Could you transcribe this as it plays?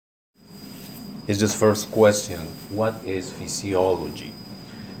is this first question: what is physiology?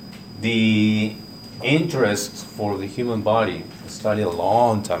 The interest for the human body started a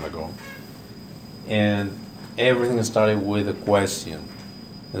long time ago, and everything started with a question.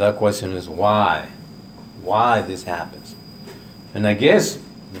 And that question is why? Why this happens? And I guess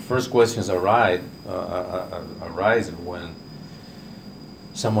the first questions arise when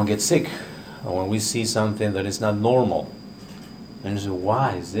someone gets sick, or when we see something that is not normal. And you say,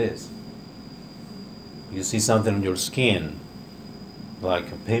 why is this? You see something on your skin,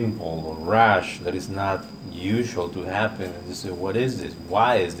 like a pimple or rash that is not usual to happen, and you say, what is this?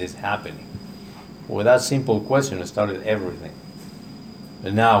 Why is this happening? With that simple question, it started everything.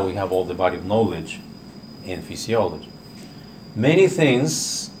 And now we have all the body of knowledge in physiology. Many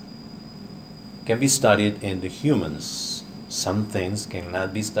things can be studied in the humans. Some things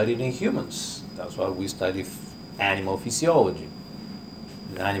cannot be studied in humans. That's why we study animal physiology.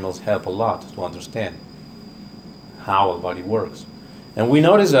 And animals help a lot to understand how a body works. And we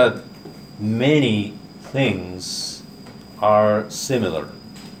notice that many things are similar,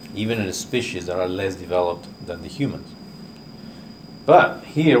 even in species that are less developed than the humans. But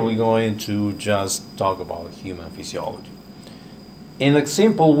here we're going to just talk about human physiology. In a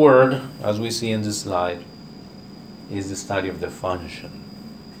simple word, as we see in this slide, is the study of the function,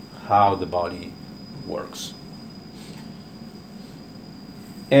 how the body works.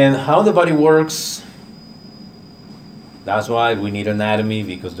 And how the body works, that's why we need anatomy,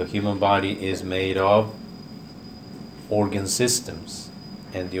 because the human body is made of organ systems.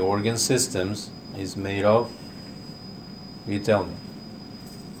 And the organ systems is made of, you tell me,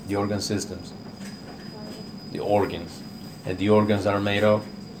 the organ systems, the organs. And the organs are made of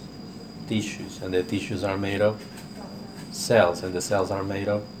tissues, and the tissues are made of cells, and the cells are made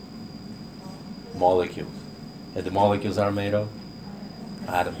of molecules. And the molecules are made of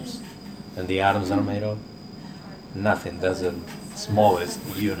atoms. And the atoms are made of nothing. That's the smallest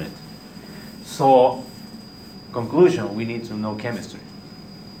unit. So, conclusion, we need to know chemistry,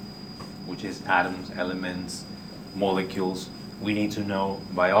 which is atoms, elements, molecules. We need to know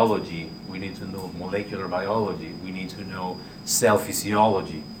biology. We need to know molecular biology. We need to know cell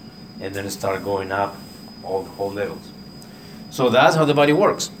physiology. And then start going up all the whole levels. So that's how the body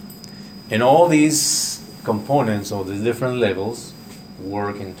works. And all these components of the different levels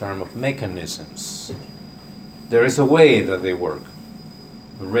work in terms of mechanisms. There is a way that they work.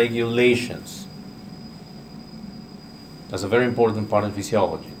 Regulations. That's a very important part of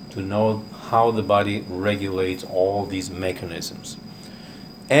physiology, to know how the body regulates all these mechanisms.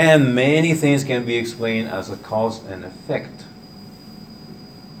 And many things can be explained as a cause and effect.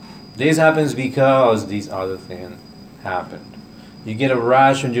 This happens because these other things happened. You get a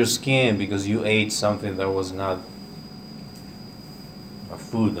rash on your skin because you ate something that was not a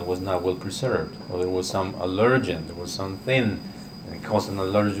food that was not well preserved, or there was some allergen, there was something that caused an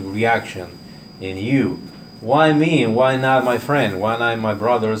allergic reaction in you. Why me and why not my friend? Why not my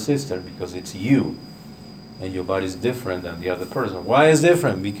brother or sister? Because it's you. And your body is different than the other person. Why is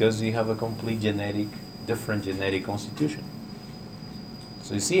different? Because you have a different genetic constitution.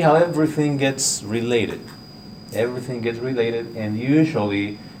 So you see how everything gets related. Everything gets related, and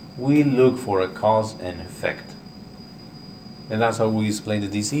usually we look for a cause and effect. And that's how we explain the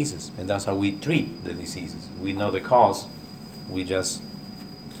diseases, and that's how we treat the diseases. We know the cause, we just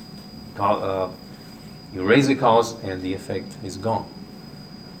you raise the cause and the effect is gone.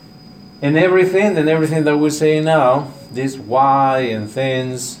 And everything that we're saying now, this why and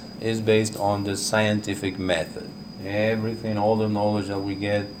things, is based on the scientific method. Everything, all the knowledge that we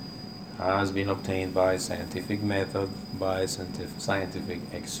get has been obtained by scientific method, by scientific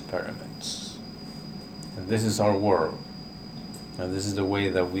experiments. And this is our world. And this is the way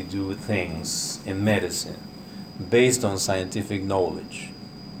that we do things in medicine, based on scientific knowledge.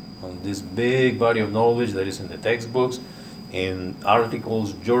 On this big body of knowledge that is in the textbooks, in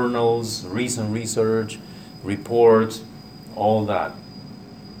articles, journals, recent research, reports, all that.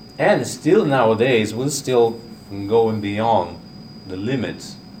 And still nowadays, we're still going beyond the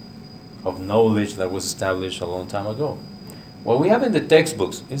limits of knowledge that was established a long time ago. What we have in the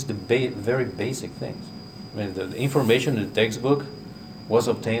textbooks is the very basic things. I mean, the information in the textbook was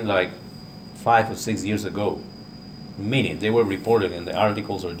obtained like 5 or 6 years ago. Meaning, they were reported in the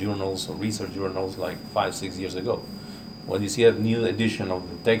articles or journals or research journals like 5, 6 years ago. When you see a new edition of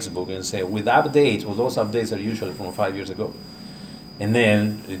the textbook and say, with updates, well, those updates are usually from 5 years ago. And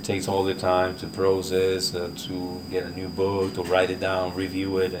then it takes all the time to process, to get a new book, to write it down,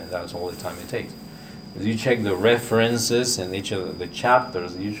 review it, and that's all the time it takes. As you check the references in each of the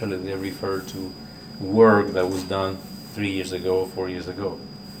chapters, usually they refer to work that was done 3 years ago, 4 years ago.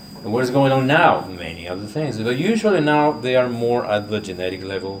 And what is going on now? Many other things. But usually now they are more at the genetic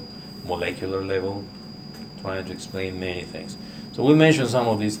level, molecular level, trying to explain many things. So we'll mention some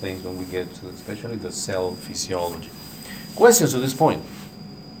of these things when we get to especially the cell physiology. Questions to this point?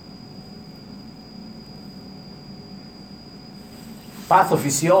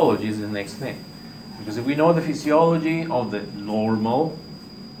 Pathophysiology is the next thing. Because if we know the physiology of the normal,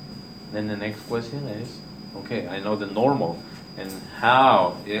 then the next question is, okay, I know the normal, and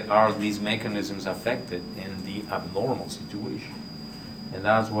how are these mechanisms affected in the abnormal situation? And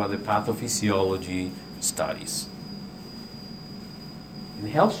that's what the pathophysiology studies. It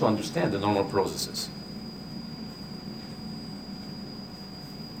helps to understand the normal processes.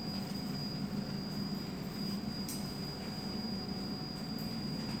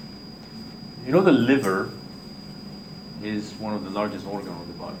 You know, the liver is one of the largest organs of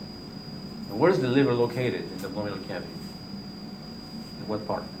the body. And where is the liver located in the abdominal cavity? In what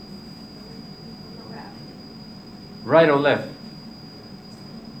part? Right or left?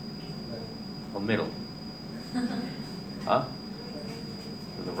 Or middle? Huh?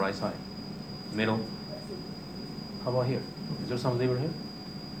 To the right side. Middle? How about here? Is there some liver here?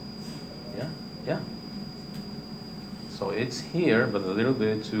 Yeah? Yeah? So it's here, but a little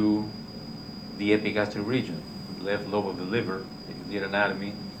bit to the epigastric region, the left lobe of the liver. If you did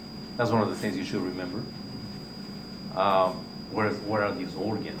anatomy, that's one of the things you should remember. Where are these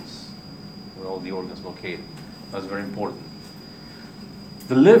organs? Where are all the organs located? That's very important.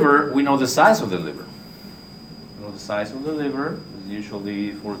 The liver, we know the size of the liver. We know the size of the liver is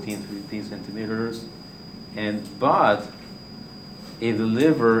usually 14, 15 centimeters. But if the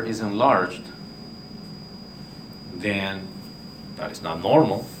liver is enlarged, then that is not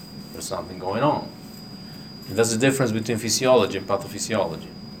normal. There's something going on. And that's the difference between physiology and pathophysiology.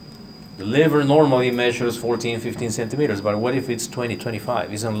 The liver normally measures 14, 15 centimeters, but what if it's 20,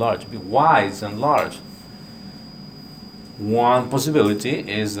 25? It's enlarged. Why it's enlarged? One possibility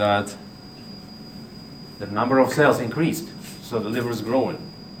is that the number of cells increased, so the liver is growing.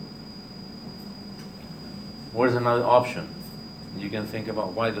 Where's another option? You can think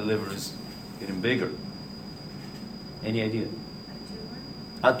about why the liver is getting bigger. Any idea?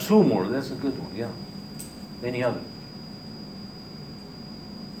 A tumor, that's a good one, yeah. Any other?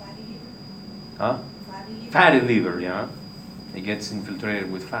 Fatty liver. Huh? Fatty liver. Fatty liver, yeah. It gets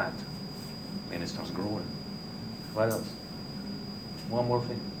infiltrated with fat and it starts growing. What else? One more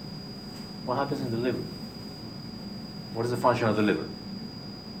thing. What happens in the liver? What is the function of the liver?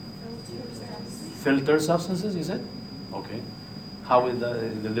 Filter substances, you said? Okay. How will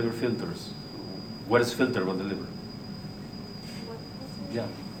the liver filters? What is filtered about the liver? Yeah.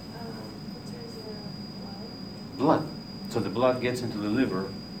 Blood. So the blood gets into the liver,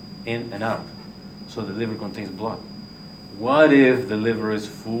 in and out. So the liver contains blood. What if the liver is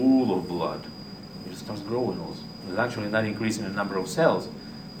full of blood? It starts growing also. It's actually not increasing the number of cells,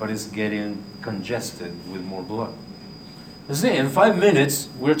 but it's getting congested with more blood. You see, in 5 minutes,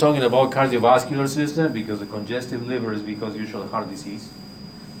 we're talking about cardiovascular system because the congestive liver is because usually heart disease,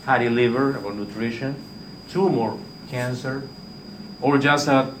 fatty liver about nutrition, tumor, cancer, or just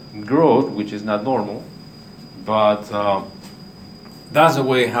a growth, which is not normal. But that's the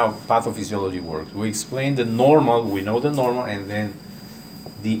way how pathophysiology works. We explain the normal, we know the normal, and then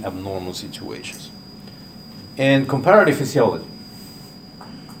the abnormal situations. And comparative physiology.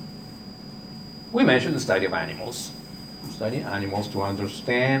 We mentioned the study of animals. Study animals to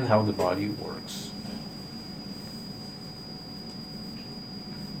understand how the body works.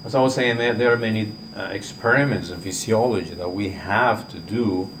 As I was saying, there are many experiments in physiology that we have to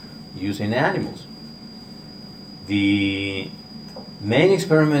do using animals. The main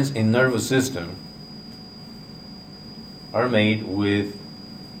experiments in nervous system are made with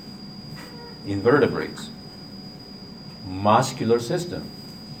invertebrates. Muscular system,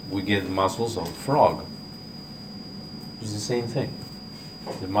 we get muscles of frog. It's the same thing.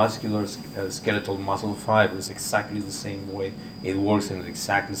 The muscular skeletal muscle fiber is exactly the same way. It works in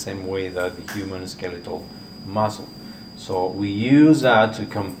exactly the same way that the human skeletal muscle. So we use that to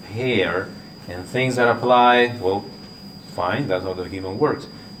compare, and things that apply, well, fine, that's how the human works.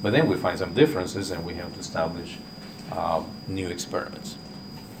 But then we find some differences and we have to establish new experiments.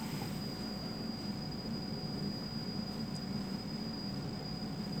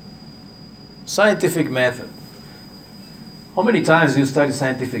 Scientific method. How many times do you study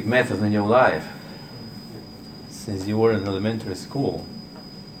scientific method in your life? Since you were in elementary school.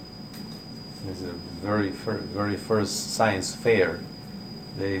 Since the very first science fair,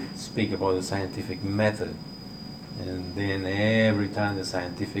 they speak about the scientific method. And then every time the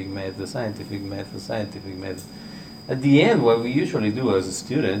scientific method. At the end, what we usually do as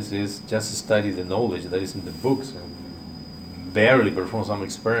students is just study the knowledge that is in the books and barely perform some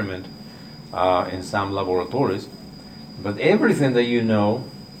experiment in some laboratories. But everything that you know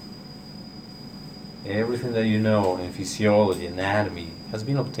in physiology, anatomy, has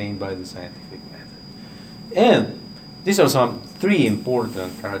been obtained by the scientific method. And these are some three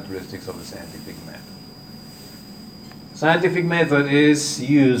important characteristics of the scientific method. Scientific method is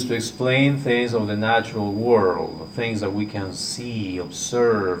used to explain things of the natural world, things that we can see,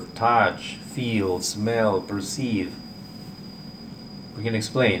 observe, touch, feel, smell, perceive. We can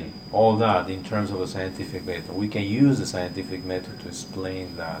explain all that in terms of a scientific method. We can use the scientific method to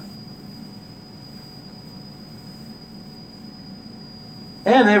explain that.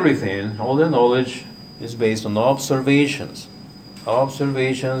 And everything, all the knowledge, is based on observations.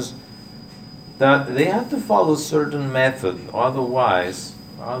 Observations that they have to follow certain method, otherwise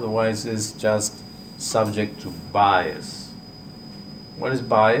it's just subject to bias. What is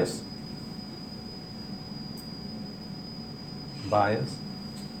bias? Bias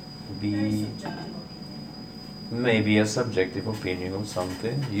be maybe a subjective opinion of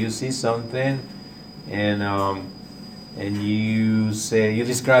something. You see something and you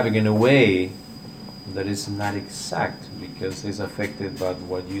describe it in a way that is not exact because it's affected by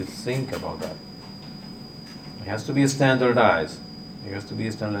what you think about that. It has to be standardized.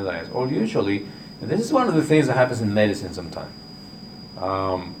 Or usually, and this is one of the things that happens in medicine sometimes.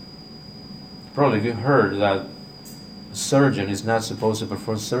 Probably you've heard that a surgeon is not supposed to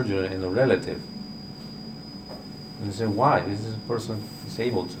perform surgery in a relative. And you say, why? This is a person is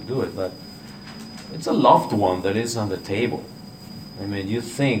able to do it, but it's a loved one that is on the table. I mean, you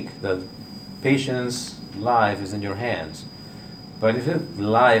think that patient's life is in your hands, but if it's the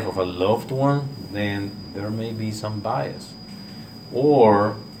life of a loved one, then there may be some bias.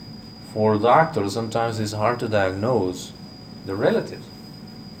 Or for doctors, sometimes it's hard to diagnose the relatives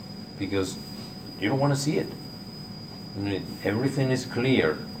because you don't want to see it. I mean, everything is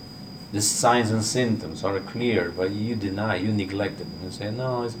clear. The signs and symptoms are clear, but you deny, you neglect it, and you say,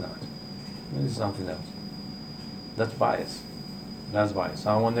 no, it's not. It's something else. That's bias. That's bias.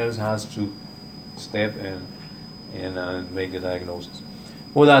 Someone else has to step in and make a diagnosis.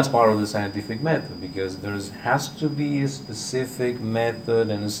 Well, that's part of the scientific method because there has to be a specific method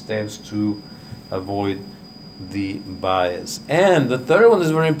and steps to avoid the bias. And the third one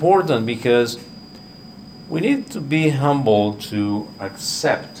is very important because we need to be humble to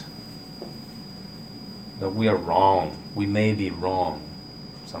accept that we are wrong. We may be wrong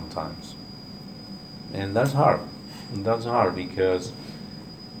sometimes. And that's hard. That's hard because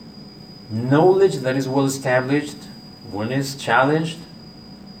knowledge that is well established, when it's challenged,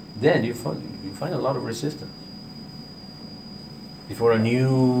 then you find a lot of resistance before a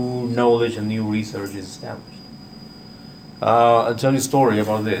new knowledge and new research is established. I'll tell you a story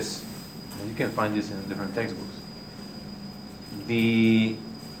about this. You can find this in different textbooks. The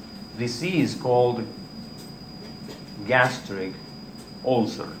disease called gastric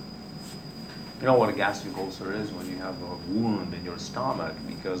ulcer. You know what a gastric ulcer is? When you have a wound in your stomach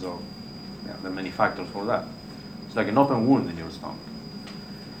because of there are many factors for that. It's like an open wound in your stomach.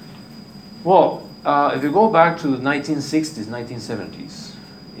 Well, if you go back to the 1960s, 1970s,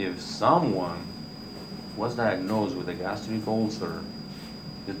 if someone was diagnosed with a gastric ulcer,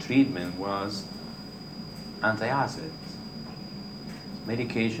 the treatment was antacids,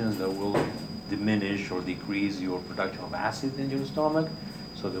 medications that will diminish or decrease your production of acid in your stomach,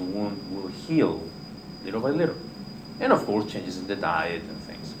 so the wound will heal little by little. And of course, changes in the diet and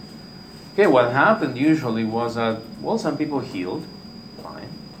things. Okay, what happened usually was that, well, some people healed, fine,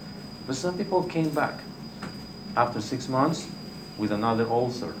 but some people came back after 6 months with another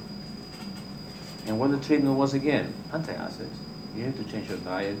ulcer. And what the treatment was again, antacids. You need to change your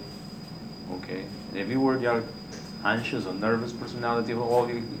diet, okay? And if you were anxious or nervous personality, well,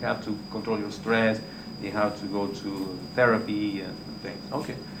 you have to control your stress, you have to go to therapy and things,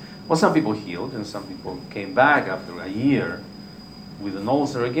 okay. Well, some people healed and some people came back after a year with an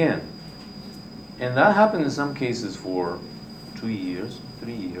ulcer again. And that happened in some cases for 2 years,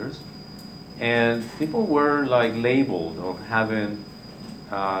 3 years. And people were like labeled of having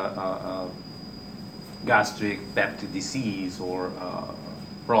gastric peptic disease or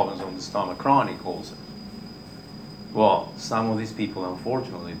problems on the stomach, chronic ulcers. Well, some of these people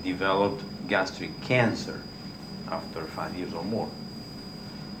unfortunately developed gastric cancer after 5 years or more.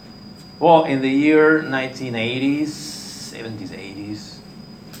 Well, in the year 1980s, 70s, 80s,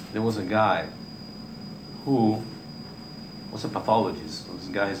 there was a guy who was a pathologist. Those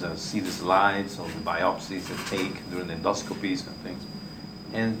guys that see the slides of the biopsies they take during the endoscopies and things.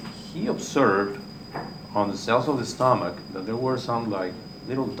 And he observed on the cells of the stomach that there were some like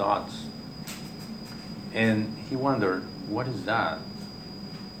little dots. And he wondered, what is that?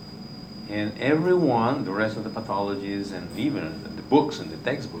 And everyone, the rest of the pathologists and even the books and the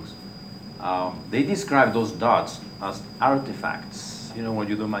textbooks, they describe those dots as artifacts. You know, when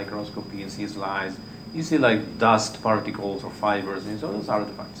you do microscopy and see slides, you see like dust particles or fibers, and so those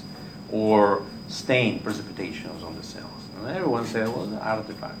artifacts. Or stain precipitations on the cells. And everyone said, well, they're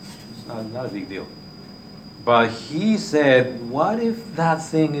artifacts. It's not a big deal. But he said, what if that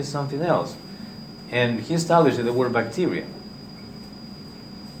thing is something else? And he established the word bacteria.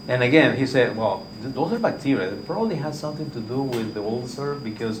 And again, he said, well, those are bacteria. It probably has something to do with the ulcer,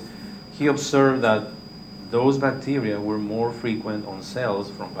 because he observed that those bacteria were more frequent on cells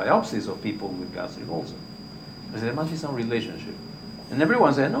from biopsies of people with gastric ulcer. I said, there must be some relationship. And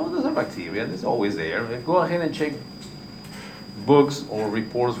everyone said, no, those are bacteria. It's always there. Go ahead and check books or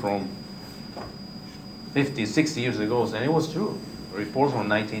reports from 50, 60 years ago, and it was true. Reports from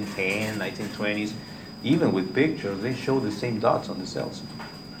 1910, 1920s, even with pictures, they show the same dots on the cells.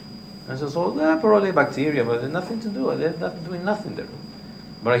 And so they're probably bacteria, but there's nothing to do. They're not doing nothing there.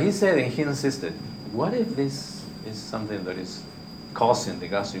 But he said, and he insisted, what if this is something that is causing the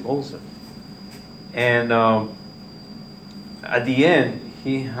gastric ulcer? And at the end,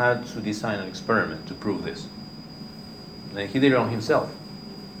 he had to design an experiment to prove this. And he did it on himself.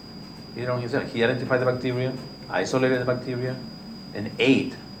 He identified the bacteria, isolated the bacteria, and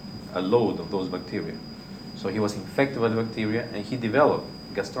ate a load of those bacteria. So he was infected by the bacteria, and he developed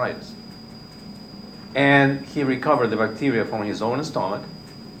gastritis. And he recovered the bacteria from his own stomach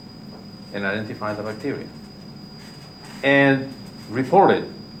and identified the bacteria. And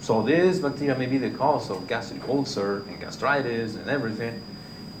reported, so this bacteria may be the cause of gastric ulcer and gastritis and everything.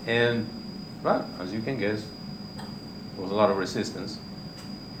 And, well, as you can guess, there was a lot of resistance,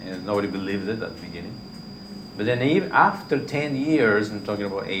 and nobody believed it at the beginning. But then even after 10 years, I'm talking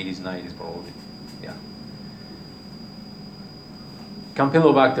about 80s, 90s probably, yeah.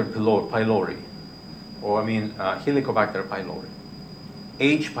 Campylobacter pylori, or Helicobacter pylori.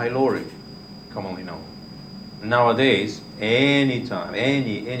 H. pylori, commonly known. Nowadays, anytime,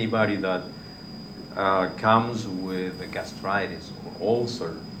 anybody that comes with a gastritis or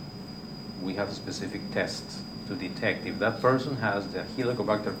ulcer, we have specific tests to detect if that person has the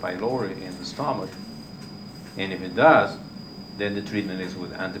Helicobacter pylori in the stomach, and if it does, then the treatment is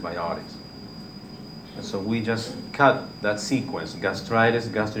with antibiotics. And so we just cut that sequence, gastritis,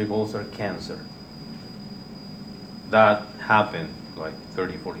 gastric ulcer, cancer. That happened like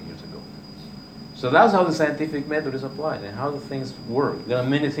 30, 40 years ago. So that's how the scientific method is applied and how the things work. There are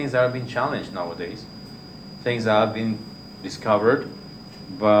many things that are being challenged nowadays, things that have been discovered,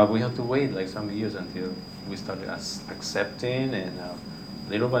 but we have to wait like some years until we started accepting and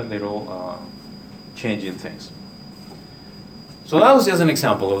little by little changing things. So that was just an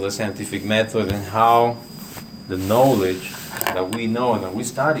example of the scientific method and how the knowledge that we know and that we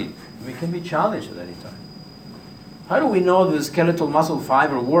study, we can be challenged at any time. How do we know that the skeletal muscle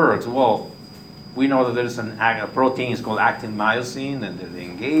fiber works? Well, we know that there's a protein is called actin myosin, and they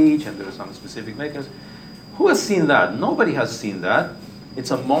engage, and there's some specific mechanism. Who has seen that? Nobody has seen that.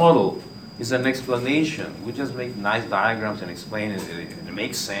 It's a model. It's an explanation. We just make nice diagrams and explain it. It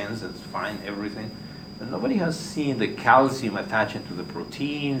makes sense. It's fine, everything. But nobody has seen the calcium attaching to the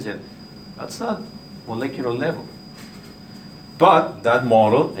proteins, and that's not molecular level. But that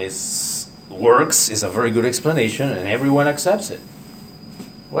model works, is a very good explanation, and everyone accepts it.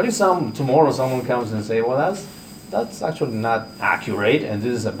 What if tomorrow someone comes and say, well, that's actually not accurate, and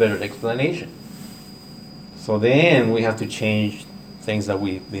this is a better explanation? So then we have to change things that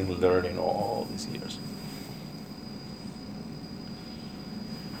we've been learning all these years.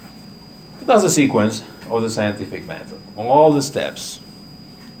 That's the sequence of the scientific method. All the steps.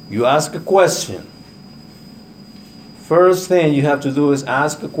 You ask a question. First thing you have to do is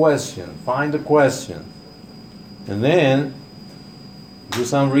ask a question. Find a question. And then do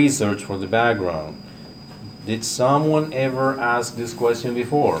some research for the background. Did someone ever ask this question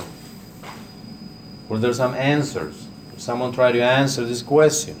before? Were there some answers? Did someone try to answer this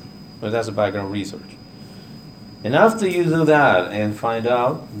question? Well, that's a background research. And after you do that and find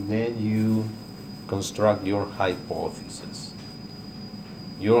out, then you construct your hypothesis.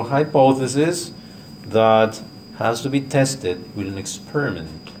 Your hypothesis that has to be tested with an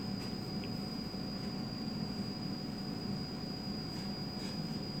experiment.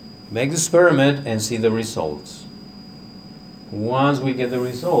 Make the experiment and see the results. Once we get the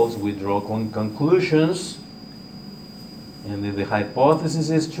results, we draw conclusions, and if the hypothesis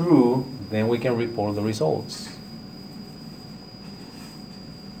is true, then we can report the results.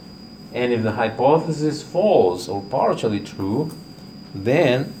 And if the hypothesis is false or partially true,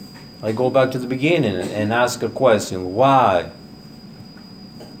 then I go back to the beginning and ask a question. Why?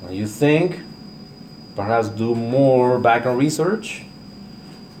 You think, perhaps do more background research,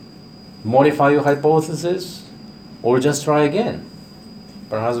 modify your hypothesis, or just try again.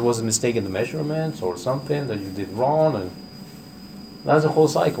 Perhaps it was a mistake in the measurements or something that you did wrong, and that's the whole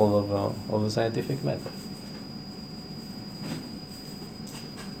cycle of the scientific method.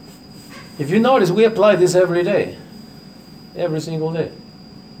 If you notice, we apply this every day, every single day.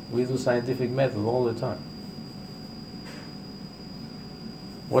 We do scientific method all the time.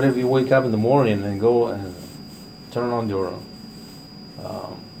 What if you wake up in the morning and go and turn on your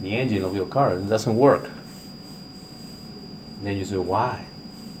the engine of your car and it doesn't work? Then you say, why?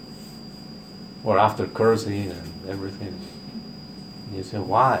 Or after cursing and everything, you say,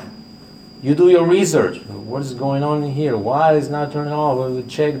 why? You do your research. What is going on in here? Why is not turning on? Well,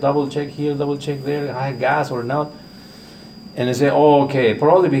 check, double check here, double check there, high gas or not. And they say, oh, okay,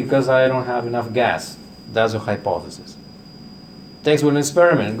 probably because I don't have enough gas. That's a hypothesis. Takes with an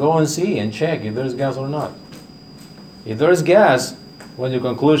experiment. Go and see and check if there's gas or not. If there's gas, well, your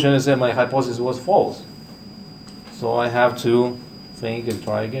conclusion is that my hypothesis was false. So I have to think and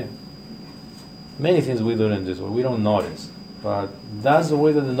try again. Many things we do in this way, we don't notice. But that's the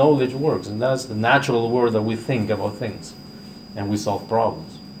way that the knowledge works, and that's the natural way that we think about things, and we solve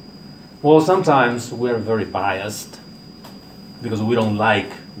problems. Well, sometimes we're very biased because we don't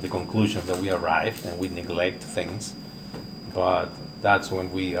like the conclusions that we arrive, and we neglect things. But that's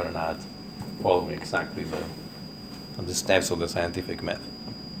when we are not following exactly the steps of the scientific method.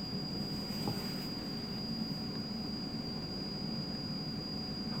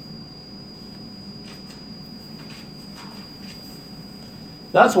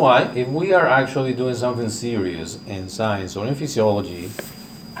 That's why, if we are actually doing something serious in science or in physiology,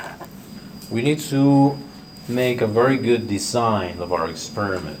 we need to make a very good design of our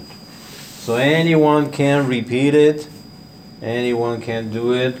experiment. So anyone can repeat it, anyone can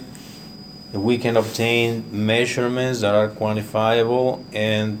do it. We can obtain measurements that are quantifiable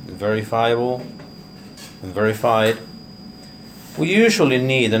and verifiable and verified. We usually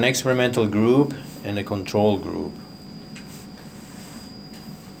need an experimental group and a control group.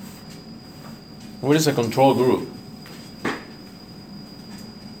 What is a control group?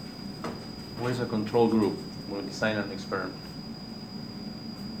 What is a control group when we design an experiment?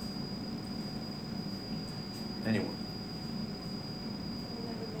 Anyone?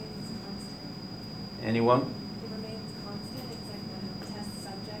 Anyone? It remains constant. It's like the test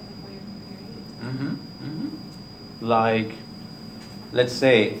subject before you're comparing it. Like, let's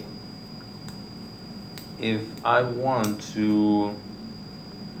say, if I want to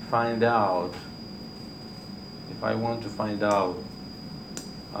find out,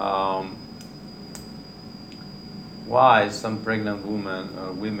 why some pregnant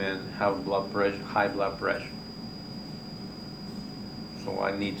women have high blood pressure. So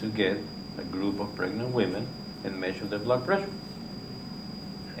I need to get a group of pregnant women and measure their blood pressure.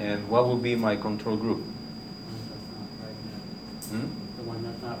 And what will be my control group? The one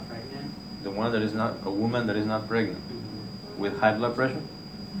that's not pregnant? The one that is not, a woman that is not pregnant. With high blood pressure?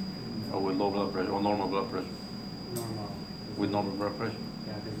 Or with low blood pressure, or normal blood pressure? Normal. With normal blood pressure?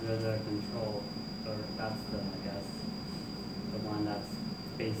 Yeah, because they're the control, or that's the one that's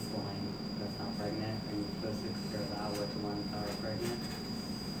baseline, that's not pregnant, and you're supposed to compare that with the ones that are pregnant.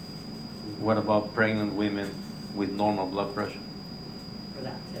 What about pregnant women with normal blood pressure? For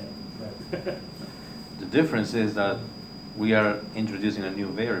that too, but. The difference is that we are introducing a new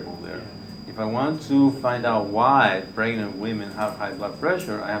variable there. Yeah. If I want to find out why pregnant women have high blood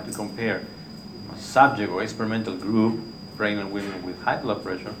pressure, I have to compare a subject or experimental group, pregnant women with high blood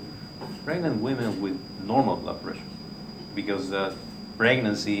pressure, pregnant women with normal blood pressure, because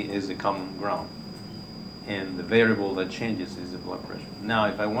pregnancy is the common ground, and the variable that changes is the blood pressure. Now,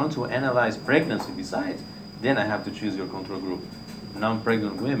 if I want to analyze pregnancy besides, then I have to choose your control group,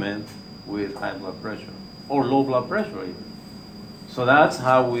 non-pregnant women with high blood pressure, or low blood pressure even. So that's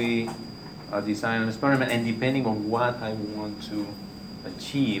how we design an experiment, and depending on what I want to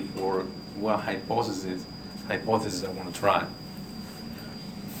achieve or what hypothesis I want to try.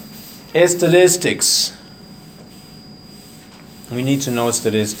 Statistics. We need to know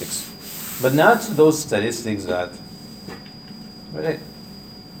statistics, but not those statistics that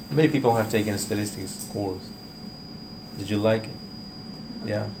many people have taken a statistics course. Did you like it?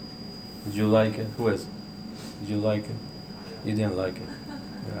 Yeah. Did you like it? Who is? Did you like it? You didn't like it.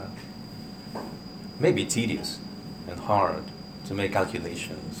 Yeah. Maybe tedious and hard to make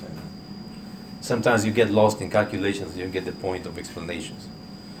calculations, and sometimes you get lost in calculations. You don't get the point of explanations.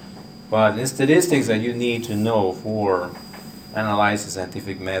 But in statistics that you need to know for analyze a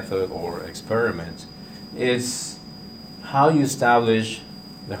scientific method or experiment, it's how you establish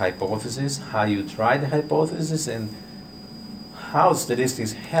the hypothesis, how you try the hypothesis, and how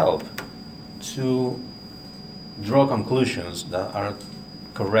statistics help to draw conclusions that are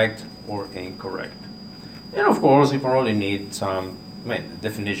correct or incorrect. And of course, you probably need some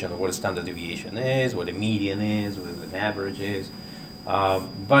definition of what a standard deviation is, what a median is, what an average is.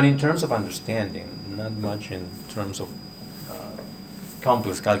 But in terms of understanding, not much in terms of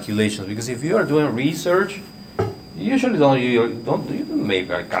complex calculations. Because if you are doing research, you usually don't make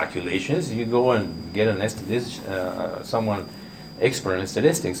calculations. You go and get an someone expert in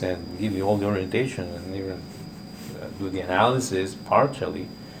statistics and give you all the orientation and even do the analysis partially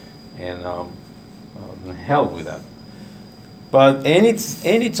and help with that. But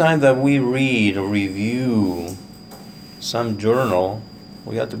any time that we read or review some journal,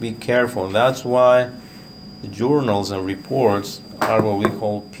 we have to be careful. And that's why the journals and reports are what we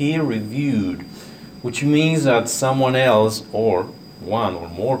call peer-reviewed, which means that someone else or one or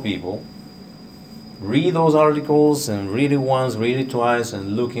more people read those articles and read it once, read it twice,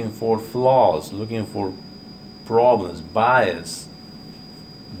 and looking for flaws, looking for problems, bias,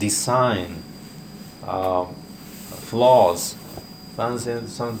 design, flaws,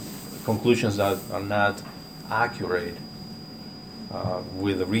 some conclusions that are not accurate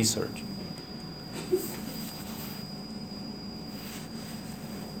with the research.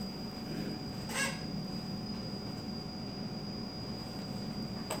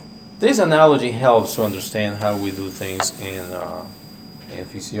 This analogy helps to understand how we do things in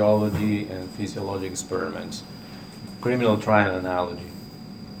physiology and physiologic experiments. Criminal trial analogy.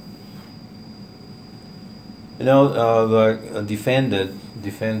 You know, the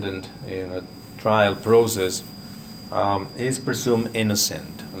defendant in a trial process is presumed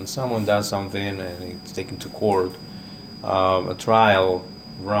innocent. When someone does something and it's taken to court, a trial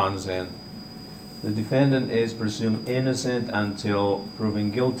runs and the defendant is presumed innocent until proven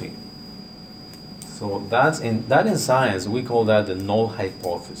guilty. So in science we call that the null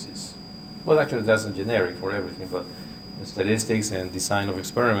hypothesis. Well, actually that's a generic for everything, but in statistics and design of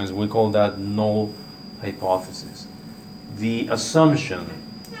experiments we call that null hypothesis. The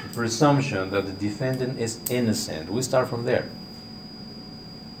presumption that the defendant is innocent. We start from there.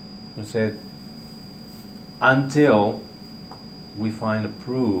 We said until we find a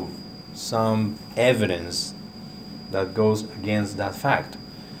proof, some evidence that goes against that fact.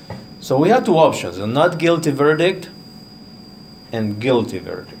 So we have two options: a not guilty verdict and guilty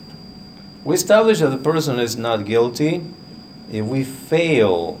verdict. We establish that the person is not guilty if we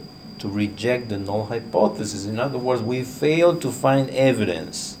fail to reject the null hypothesis. In other words, we fail to find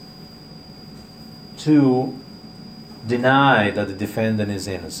evidence to deny that the defendant is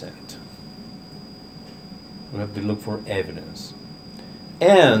innocent. We have to look for evidence.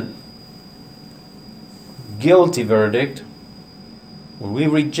 And guilty verdict, when we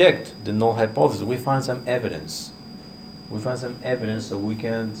reject the null hypothesis, we find some evidence. We find some evidence so we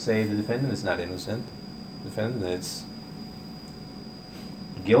can say the defendant is not innocent, the defendant is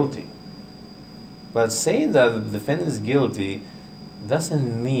guilty. But saying that the defendant is guilty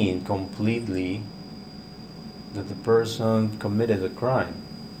doesn't mean completely that the person committed a crime.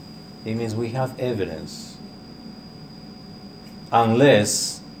 It means we have evidence.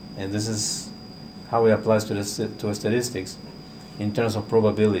 Unless, and this is how it applies to statistics, in terms of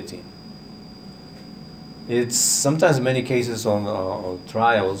probability. It's sometimes many cases on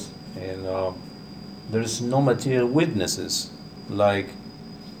trials, and there's no material witnesses. Like,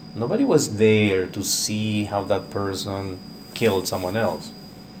 nobody was there to see how that person killed someone else.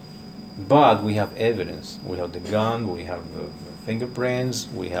 But we have evidence. We have the gun, we have the fingerprints,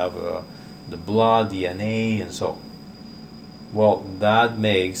 we have the blood, DNA, and so. Well, that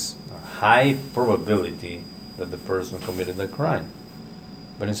makes a high probability that the person committed the crime.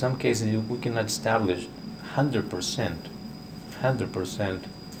 But in some cases, we cannot establish 100%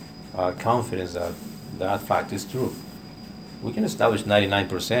 confidence that that fact is true. We can establish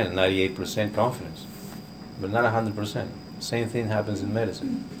 99%, 98% confidence, but not 100%. Same thing happens in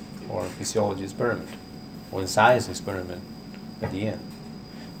medicine, or physiology experiment, or in science experiment at the end.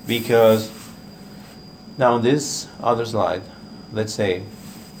 Because now on this other slide, let's say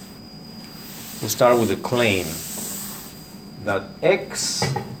we start with a claim that X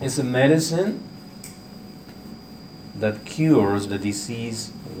is a medicine that cures the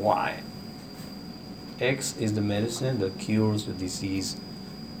disease Y. X is the medicine that cures the disease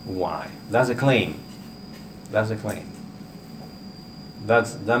Y. That's a claim. That's a claim.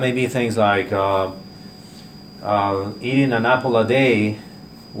 That may be things like eating an apple a day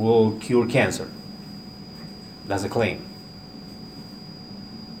will cure cancer. That's a claim.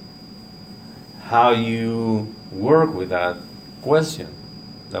 How you work with that question,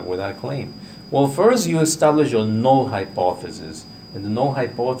 with that claim? Well, first you establish your null hypothesis, and the null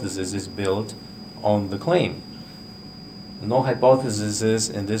hypothesis is built on the claim. The null hypothesis is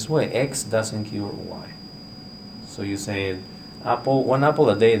in this way: X doesn't cure Y. So you say one apple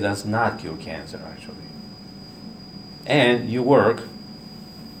a day does not cure cancer, actually. And you work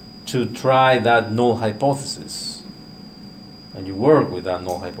to try that null hypothesis. And you work with that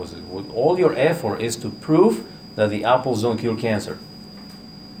null hypothesis. All your effort is to prove that the apples don't cure cancer.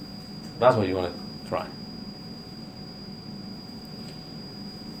 That's what you want to try.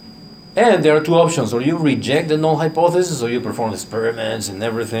 And there are two options: or you reject the null hypothesis, or you perform experiments and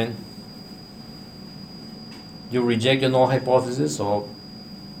everything. You reject the null hypothesis, so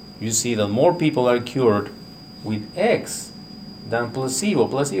you see that more people are cured with X than placebo.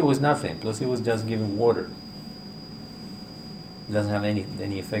 Placebo is nothing. Placebo is just giving water. It doesn't have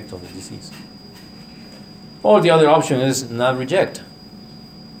any effect on the disease. Or the other option is not reject.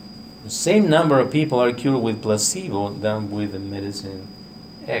 The same number of people are cured with placebo than with the medicine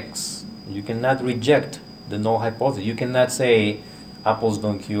X. You cannot reject the null hypothesis. You cannot say apples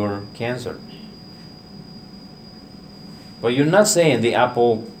don't cure cancer. But you're not saying the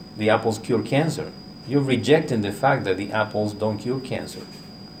apples cure cancer. You're rejecting the fact that the apples don't cure cancer.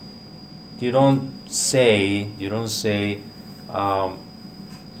 You don't say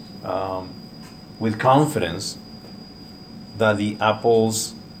with confidence that the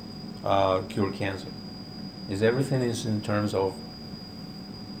apples cure cancer. Everything is in terms of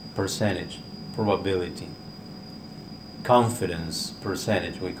percentage, probability, confidence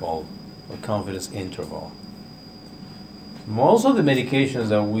percentage, we call a confidence interval. Most of the medications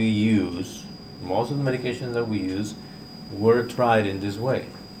that we use were tried in this way.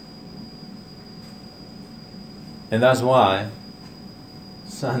 And that's why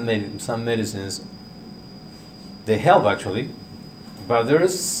some medicines, they help actually, but there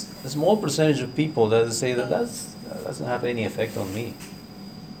is a small percentage of people that say that doesn't have any effect on me.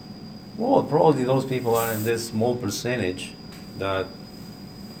 Well, probably those people are in this small percentage, that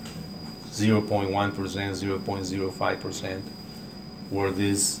 0.1%, 0.05%, where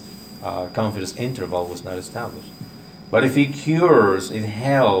this confidence interval was not established. But if it cures, it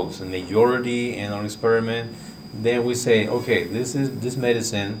helps a majority in our experiment, then we say, okay, this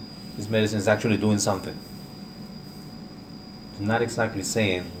medicine is actually doing something. I'm not exactly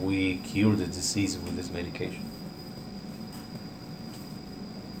saying we cure the disease with this medication.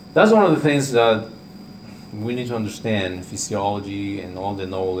 That's one of the things that we need to understand: physiology and all the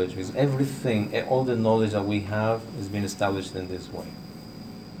knowledge, because all the knowledge that we have is being established in this way.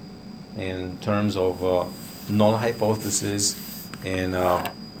 In terms of null hypothesis and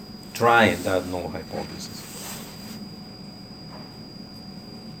trying that null hypothesis.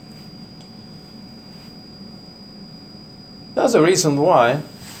 That's the reason why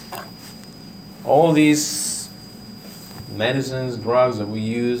all these medicines, drugs that we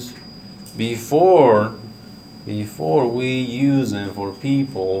use, before we use them for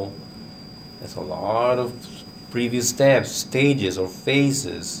people, there's a lot of previous steps, stages, or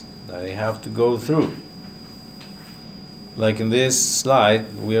phases that they have to go through. Like in this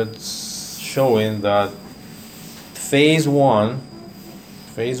slide, we are showing that phase one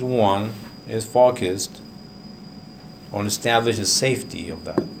is focused on establishing the safety of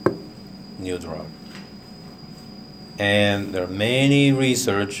that new drug. And there are many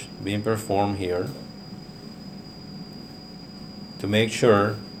research being performed here to make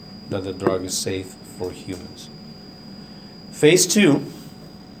sure that the drug is safe for humans. Phase 2,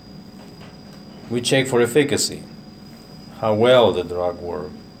 we check for efficacy, how well the drug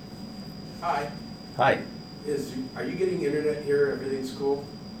works. Hi. Hi. Are you getting internet here? Everything's cool?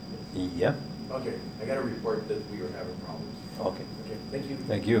 Yeah. Okay, I got a report that we were having problems. Okay. Okay, thank you.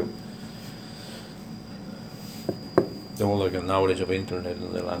 Thank you. There was like an outage of internet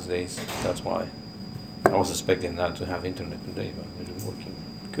in the last days. That's why. I was expecting not to have internet today, but it is working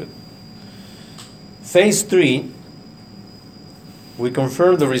good. Phase 3, we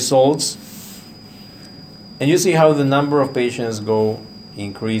confirm the results, and you see how the number of patients go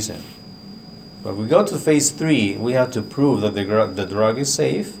increasing. But we go to phase 3, we have to prove that the drug is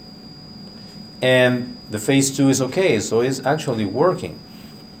safe, and the phase 2 is okay, so it's actually working.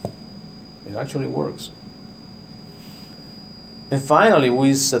 It actually works. And finally,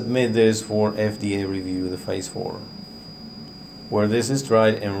 we submit this for FDA review, the phase 4, where this is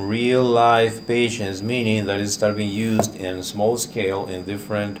tried in real life patients, meaning that it's starting being used in a small scale in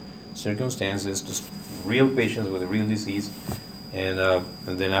different circumstances to real patients with a real disease, and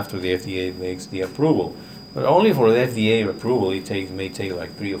then after the FDA makes the approval. But only for the FDA approval, may take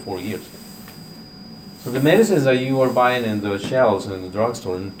like 3 or 4 years. So the medicines that you are buying in the shelves in the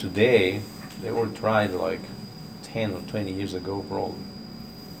drugstore today, they were tried like 10 or 20 years ago, probably.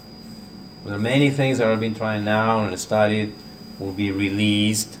 There are many things that are being tried now and studied will be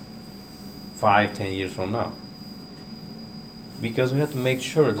released 5, 10 years from now. Because we have to make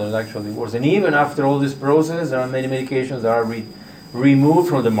sure that it actually works. And even after all this process, there are many medications that are removed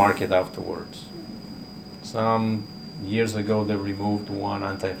from the market afterwards. Some years ago, they removed one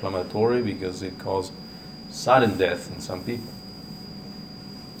anti-inflammatory because it caused sudden death in some people.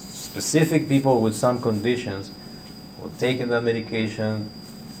 Specific people with some conditions were taking that medication,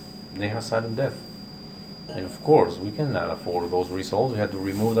 they have sudden death. And of course, we cannot afford those results. We have to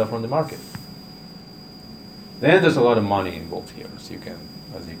remove that from the market. Then there's a lot of money involved here, as you can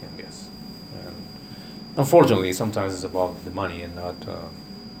guess. And unfortunately, sometimes it's about the money and not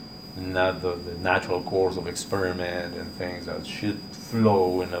the natural course of experiment and things that should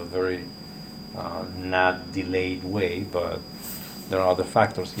flow in a very not delayed way. But there are other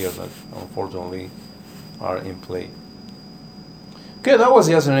factors here that unfortunately are in play. Okay, that was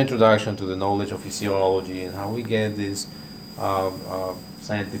just an introduction to the knowledge of physiology and how we get this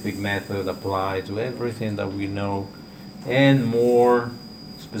scientific method applied to everything that we know, and more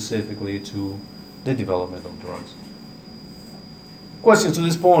specifically to the development of drugs. Questions to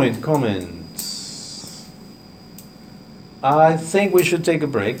this point? Comments? I think we should take a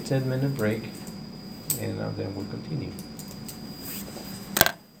break, 10-minute break, and then we'll continue.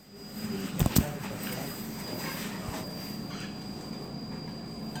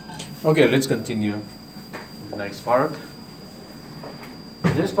 Okay, let's continue the next part.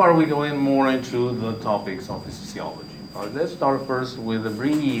 In this part, we go in more into the topics of physiology. Let's start first with a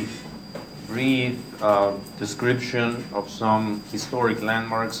brief description of some historic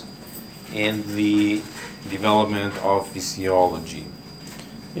landmarks in the development of physiology.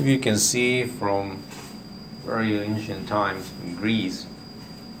 If you can see from very ancient times in Greece,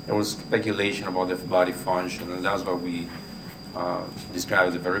 there was speculation about the body function, and that's what we described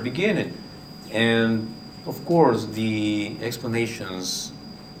at the very beginning. And of course, the explanations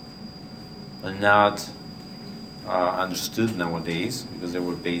are not understood nowadays because they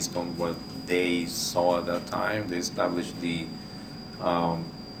were based on what they saw at that time. They established the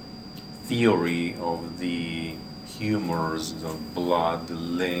theory of the humors, the blood, the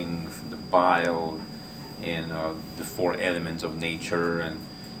lymph, the bile, and the 4 elements of nature. And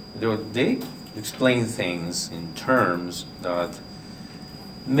they explain things in terms that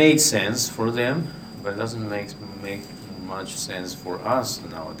made sense for them, but doesn't make much sense for us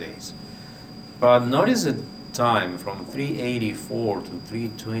nowadays. But notice the time from 384 to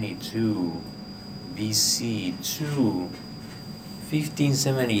 322 BC to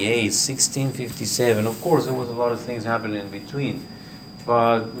 1578, 1657. Of course, there was a lot of things happening in between,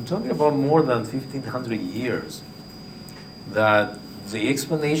 but we're talking about more than 1,500 years that the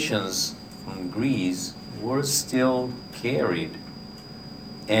explanations from Greece were still carried,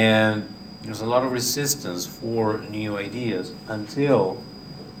 and there's a lot of resistance for new ideas until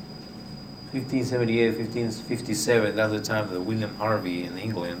 1578, 1557. That's the time that William Harvey in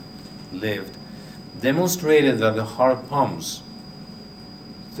England lived, demonstrated that the heart pumps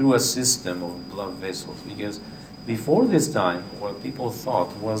through a system of blood vessels. Because before this time, what people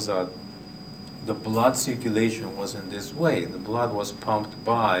thought was that the blood circulation was in this way. The blood was pumped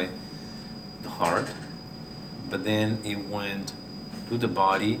by the heart, but then it went to the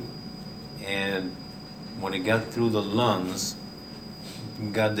body, and when it got through the lungs,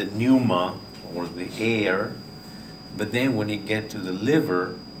 it got the pneuma, or the air, but then when it get to the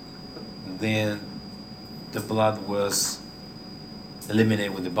liver, then the blood was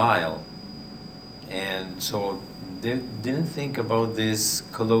eliminated with the bile. And so they didn't think about this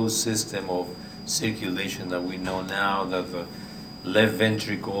closed system of circulation that we know now, that the left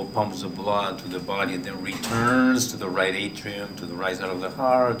ventricle pumps the blood to the body and then returns to the right atrium, to the right side of the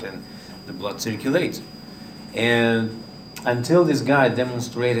heart, and the blood circulates. And until this guy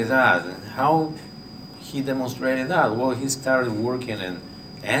demonstrated that, and how he demonstrated that? Well, he started working in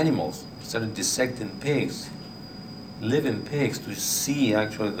animals, started dissecting pigs, living pigs, to see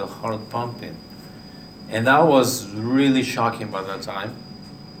actually the heart pumping. And that was really shocking by that time,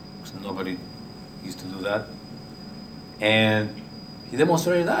 because nobody used to do that. And he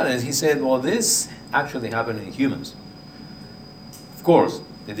demonstrated that, and he said, well, this actually happened in humans. Of course,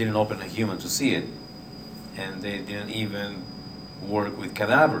 they didn't open a human to see it, and they didn't even work with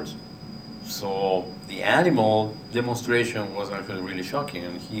cadavers. So the animal demonstration was actually really shocking,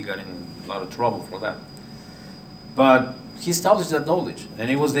 and he got in a lot of trouble for that. But he established that knowledge, and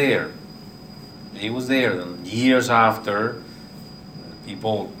it was there. It was there. And years after,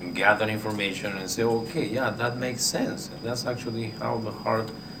 people gather information and say, okay, yeah, that makes sense. That's actually how the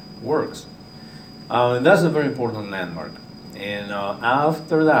heart works. And that's a very important landmark. And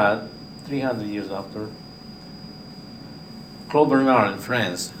after that, 300 years after, Claude Bernard in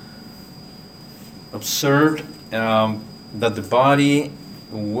France observed that the body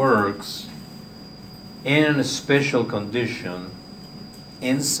works in a special condition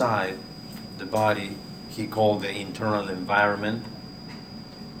inside the body he called the internal environment.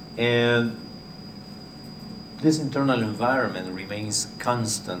 And this internal environment remains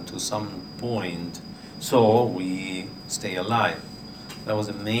constant to some point, so we stay alive. That was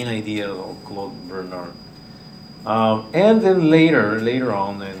the main idea of Claude Bernard. And then later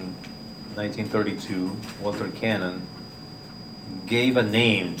on in 1932, Walter Cannon gave a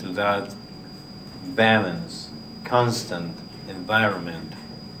name to that balanced, constant environment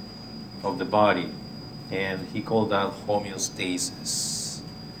of the body, and he called that homeostasis,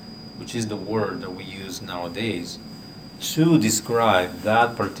 which is the word that we use nowadays to describe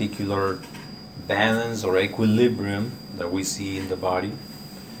that particular balance or equilibrium that we see in the body,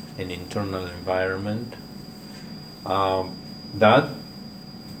 an internal environment that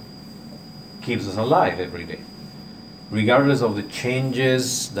keeps us alive every day, regardless of the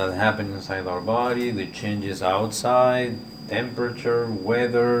changes that happen inside our body, the changes outside, temperature,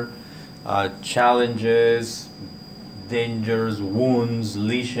 weather, challenges, dangers, wounds,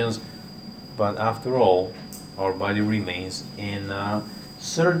 lesions. But after all, our body remains in a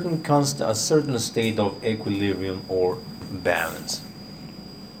certain state of equilibrium or balance.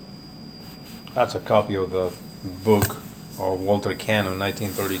 That's a copy of the book of Walter Cannon,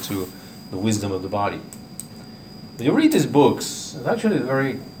 1932, The Wisdom of the Body. When you read these books, it's actually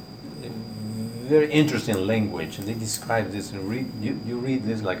very interesting language, and they describe this, and you read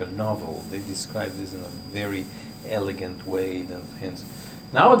this like a novel. They describe this in a very elegant way and things.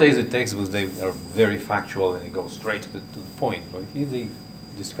 Nowadays, the textbooks, they are very factual and they go straight to the point, but here they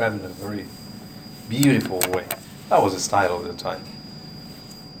describe it in a very beautiful way. That was the style of the time.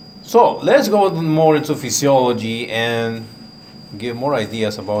 So let's go more into physiology and give more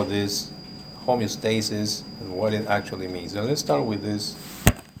ideas about this homeostasis and what it actually means. And let's start with this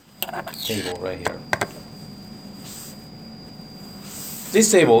table right here. This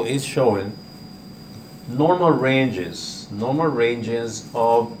table is showing normal ranges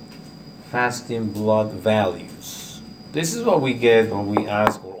of fasting blood values. This is what we get when we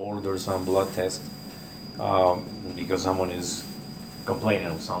ask or order some blood test because someone is complaining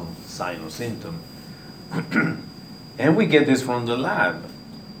of some sign or symptom. And we get this from the lab.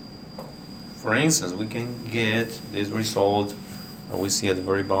 For instance, we can get this result that we see at the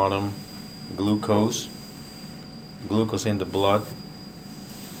very bottom, glucose in the blood.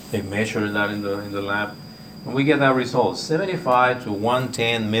 They measure that in the lab, and we get that result: 75 to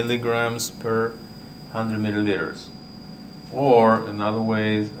 110 milligrams per 100 milliliters. Or another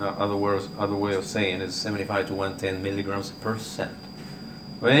way of saying it is 75 to 110 milligrams per cent.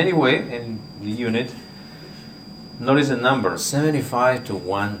 But anyway, in the unit, notice the number 75 to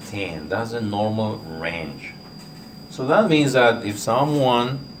 110. That's a normal range. So that means that if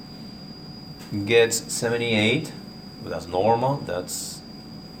someone gets 78, that's normal. That's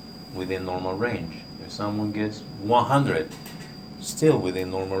within normal range. If someone gets 100, still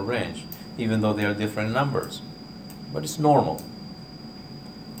within normal range, even though they are different numbers. But it's normal.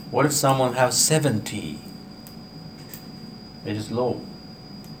 What if someone has 70? It is low.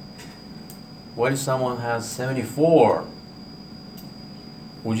 What if someone has 74?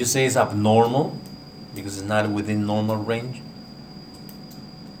 Would you say it's abnormal because it's not within normal range?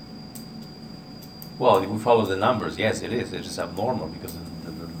 Well, if we follow the numbers, yes, it is. It is abnormal because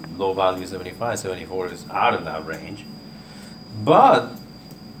the low value is 75, 74 is out of that range. But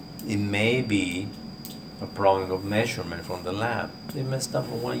it may be a problem of measurement from the lab. They messed up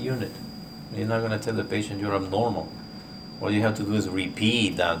on one unit. You're not going to tell the patient you're abnormal. All you have to do is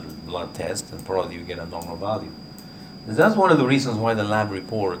repeat that blood test and probably you get a normal value. And that's one of the reasons why the lab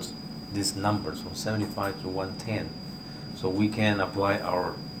reports these numbers from 75 to 110. So we can apply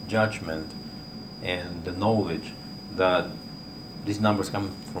our judgment and the knowledge that these numbers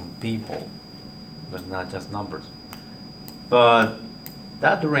come from people, but not just numbers. But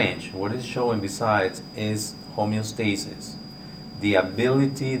that range, what it's showing besides, is homeostasis. The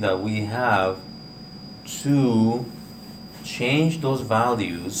ability that we have to change those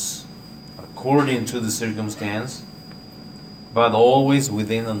values according to the circumstance, but always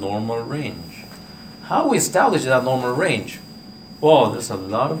within a normal range. How we establish that normal range? Well, there's a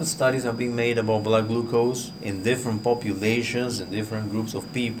lot of studies have been made about blood glucose in different populations and different groups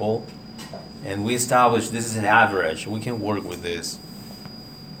of people, and we established this is an average. We can work with this.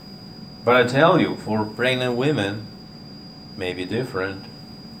 But I tell you, for pregnant women, maybe different.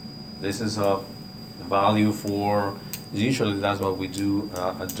 This is a value for, usually that's what we do,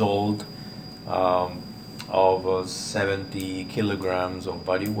 adult of 70 kilograms of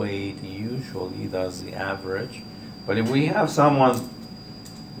body weight, usually that's the average. But if we have someone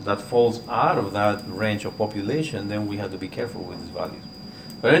that falls out of that range of population, then we have to be careful with these values.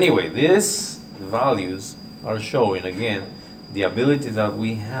 But anyway, these values are showing, again, the ability that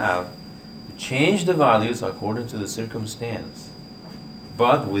we have to change the values according to the circumstance,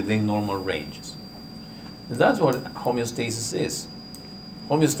 but within normal ranges. And that's what homeostasis is.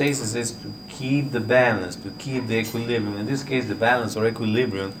 Homeostasis is to keep the balance, to keep the equilibrium. In this case, the balance or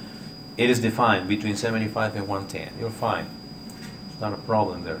equilibrium, it is defined between 75 and 110. You're fine. It's not a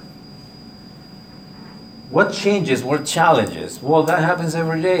problem there. What changes, what challenges? Well, that happens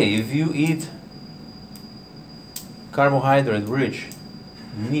every day. If you eat carbohydrate-rich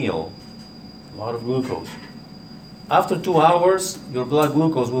meal, a lot of glucose, after 2 hours, your blood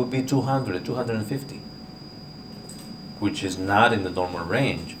glucose will be 200, 250, which is not in the normal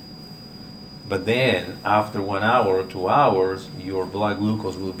range. But then, after 1 hour or 2 hours, your blood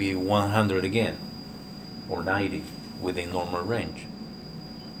glucose will be 100 again, or 90, within normal range.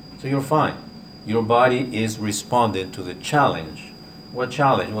 So you're fine. Your body is responding to the challenge. What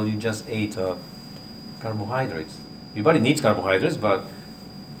challenge? Well, you just ate carbohydrates. Your body needs carbohydrates, but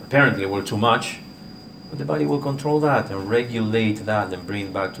apparently were too much. But the body will control that and regulate that and bring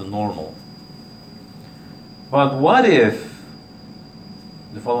it back to normal. But what if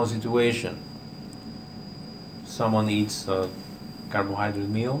the following situation? Someone eats a carbohydrate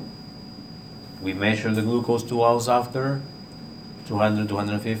meal. We measure the glucose 2 hours after, 200,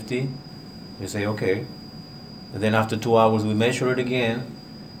 250. We say, okay. And then after 2 hours, we measure it again,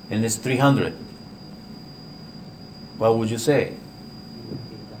 and it's 300. What would you say?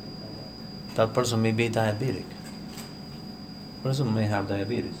 That person may be diabetic. Person may have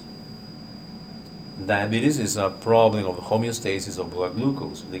diabetes. Diabetes is a problem of homeostasis of blood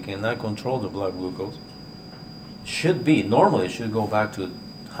glucose. They cannot control the blood glucose. Normally it should go back to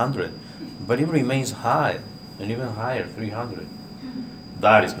 100, but it remains high, and even higher, 300.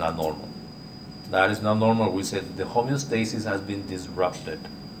 That is not normal. That is not normal. We said the homeostasis has been disrupted,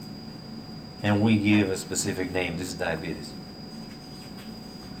 and we give a specific name. This is diabetes.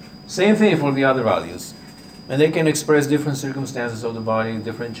 Same thing for the other values. And they can express different circumstances of the body,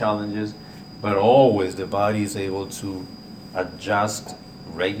 different challenges, but always the body is able to adjust,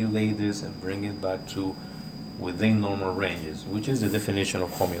 regulate this, and bring it back to within normal ranges, which is the definition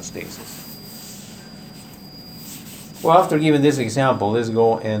of homeostasis. Well, after giving this example, let's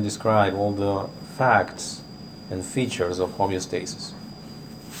go and describe all the facts and features of homeostasis.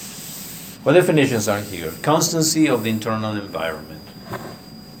 Well, definitions are here. Constancy of the internal environment.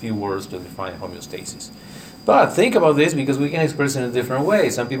 Few words to define homeostasis. But think about this, because we can express it in a different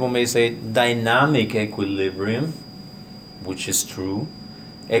way. Some people may say dynamic equilibrium, which is true.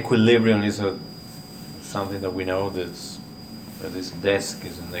 Equilibrium is something that we know that this desk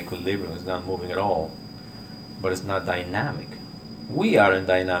is in equilibrium, it's not moving at all, but it's not dynamic. We are in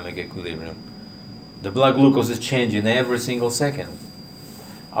dynamic equilibrium. The blood glucose is changing every single second.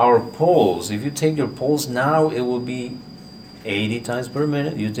 Our pulse, if you take your pulse now, it will be 80 times per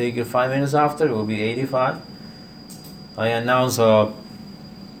minute. You take it 5 minutes after, it will be 85. I announce a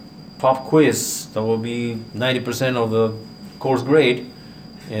pop quiz that will be 90% of the course grade,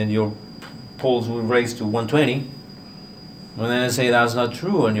 and your pulse will raise to 120. And then I say that's not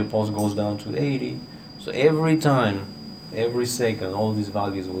true, and your pulse goes down to 80. So every time, every second, all these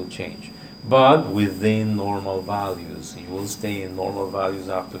values will change. But within normal values. You will stay in normal values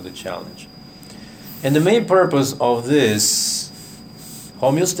after the challenge. And the main purpose of this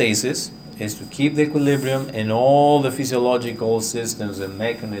homeostasis is to keep the equilibrium, and all the physiological systems and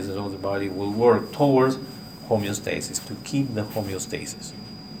mechanisms of the body will work towards homeostasis, to keep the homeostasis.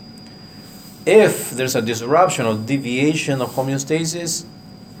 If there's a disruption or deviation of homeostasis,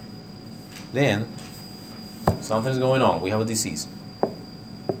 then something's going on. We have a disease.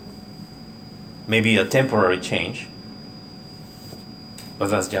 Maybe a temporary change, but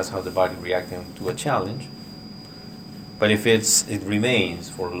that's just how the body reacting to a challenge. But if it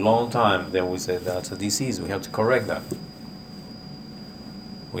remains for a long time, then we say that's a disease. We have to correct that.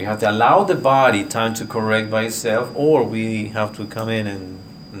 We have to allow the body time to correct by itself, or we have to come in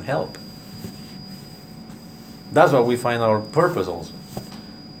and help. That's why we find our purpose also.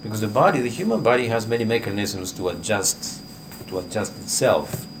 Because the human body has many mechanisms to adjust to adjust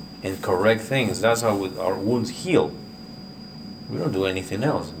itself and correct things. That's how our wounds heal. We don't do anything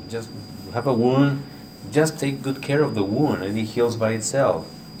else. We just have a wound, just take good care of the wound and it heals by itself.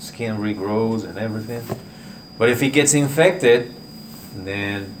 Skin regrows and everything. But if it gets infected,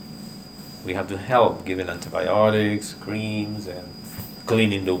 then we have to help, giving antibiotics, creams, and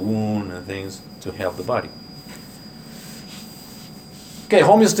cleaning the wound and things to help the body. Okay,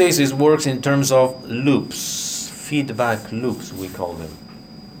 homeostasis works in terms of loops, feedback loops we call them.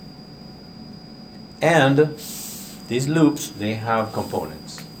 And these loops, they have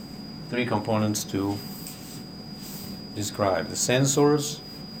components. 3 components to describe: the sensors,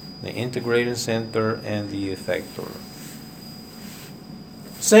 the integrating center, and the effector.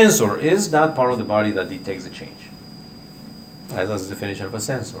 Sensor is that part of the body that detects the change. That's the definition of a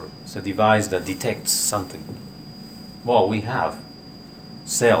sensor. It's a device that detects something. Well, we have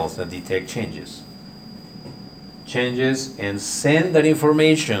cells that detect changes. Changes and send that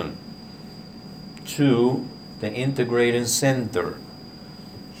information to the integrating center,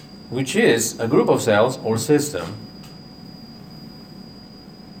 which is a group of cells or system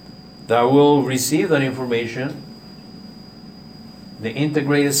that will receive that information. The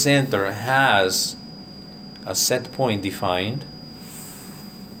integrated center has a set point defined,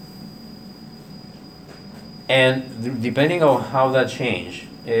 and depending on how that change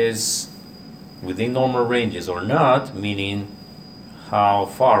is within normal ranges or not, meaning how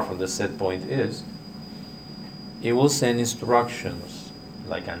far from the set point is, it will send instructions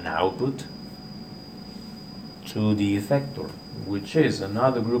like an output to the effector, which is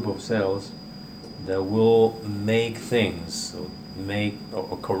another group of cells that will make things,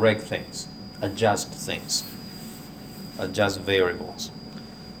 or correct things, adjust things, adjust variables,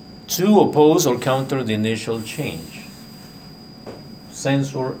 to oppose or counter the initial change.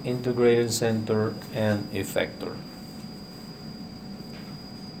 Sensor, integrated center, and effector.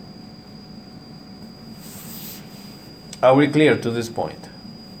 Are we clear to this point?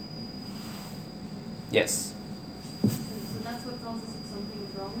 Yes. So that's what tells us if something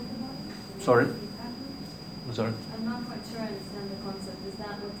is wrong with the body? Sorry? Feedback loop? I'm sorry? I'm not quite sure I understand the concept. Is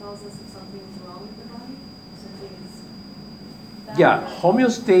that what tells us if something is wrong with the body? Something is bad? Yeah,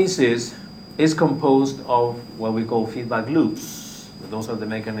 homeostasis is composed of what we call feedback loops. Those are the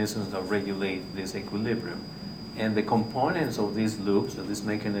mechanisms that regulate this equilibrium. And the components of these loops, of these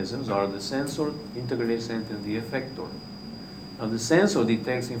mechanisms, are the sensor, integrated center, and the effector. Now, the sensor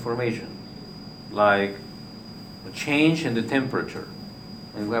detects information, like a change in the temperature,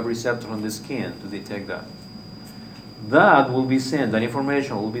 and we have receptors on the skin to detect that. That will be sent, that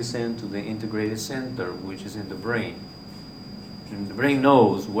information will be sent to the integrated center, which is in the brain. And the brain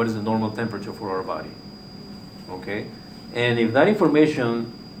knows what is the normal temperature for our body. Okay? And if that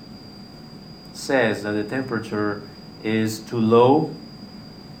information says that the temperature is too low,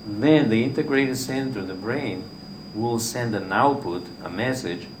 then the integrated center, the brain, will send an output, a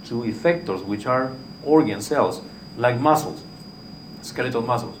message, to effectors, which are organ cells, like muscles, skeletal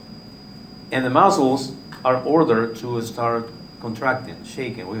muscles. And the muscles are ordered to start contracting,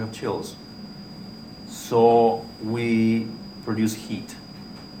 shaking. We have chills. So we produce heat.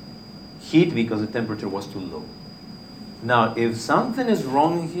 Heat because the temperature was too low. Now, if something is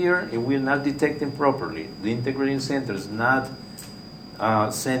wrong here, it will not detect it properly. The integrating center is not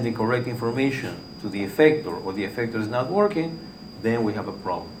sending correct information to the effector, or the effector is not working, then we have a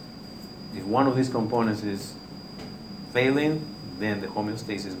problem. If one of these components is failing, then the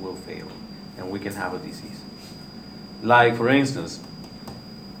homeostasis will fail, and we can have a disease. Like, for instance,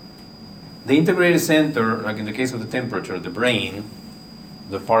 the integrated center, like in the case of the temperature, the brain,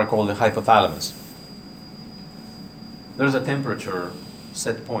 the part called the hypothalamus, there's a temperature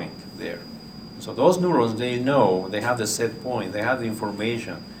set point there. So those neurons, they know, they have the set point, they have the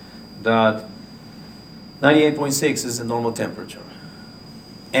information that 98.6 is the normal temperature.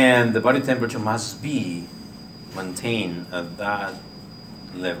 And the body temperature must be maintained at that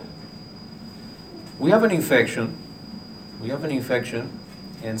level. We have an infection,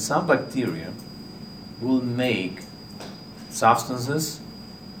 and some bacteria will make substances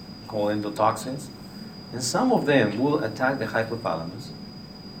called endotoxins, and some of them will attack the hypothalamus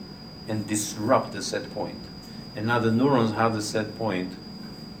and disrupt the set point. And now the neurons have the set point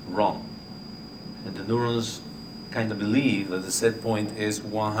wrong. And the neurons kind of believe that the set point is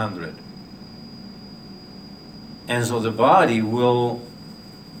 100. And so the body will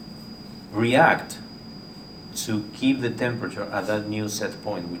react to keep the temperature at that new set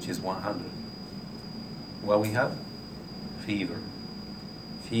point, which is 100. What we have? Fever.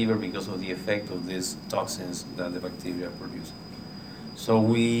 Fever because of the effect of these toxins that the bacteria produce. So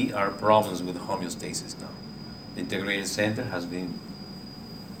we are problems with homeostasis now. The integrated center has been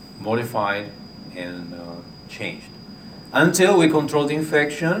modified and changed. Until we control the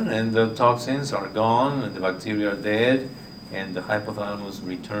infection and the toxins are gone and the bacteria are dead and the hypothalamus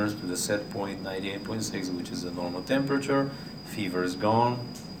returns to the set point 98.6, which is the normal temperature, fever is gone,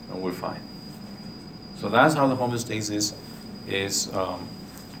 and we're fine. So that's how the homeostasis is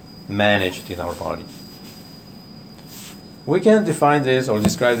managed in our body. We can define this or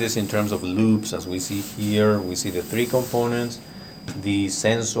describe this in terms of loops, as we see here. We see the three components, the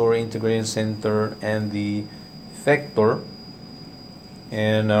sensor, integrated center, and the effector.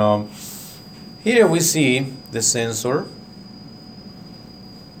 And here we see the sensor.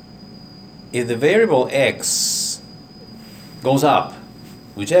 If the variable x goes up,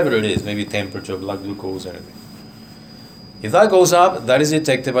 whichever it is, maybe temperature, blood glucose, anything. If that goes up, that is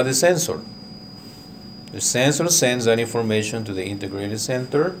detected by the sensor. The sensor sends that information to the integrated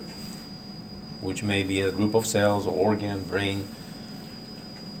center, which may be a group of cells, organ, brain.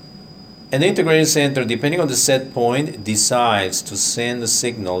 And the integrated center, depending on the set point, decides to send the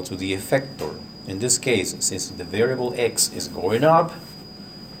signal to the effector. In this case, since the variable x is going up,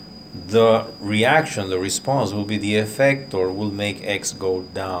 the reaction, the response will be the effector will make x go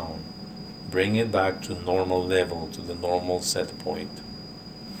down, bring it back to normal level, to the normal set point.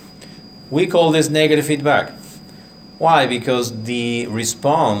 We call this negative feedback. Why? Because the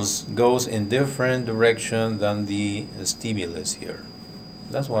response goes in different direction than the stimulus here.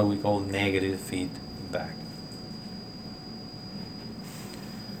 That's why we call negative feedback.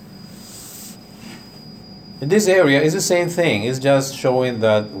 In this area, it's the same thing. It's just showing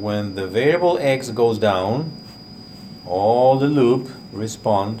that when the variable x goes down, all the loop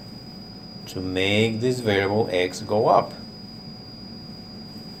respond to make this variable x go up,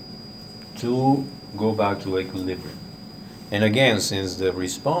 to go back to equilibrium. And again, since the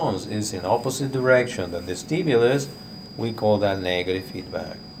response is in opposite direction than the stimulus, we call that negative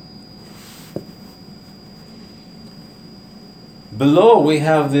feedback. Below we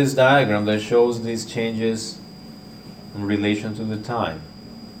have this diagram that shows these changes in relation to the time.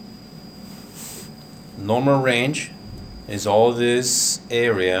 Normal range is all this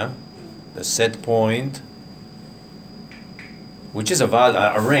area, the set point, which is a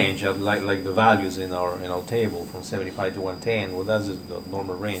range of like the values in our table from 75 to 110. Well, that's the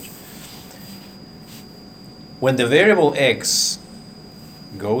normal range. When the variable x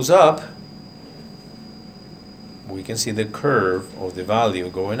goes up, we can see the curve of the value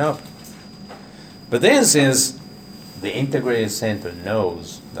going up. But then, since the integrated center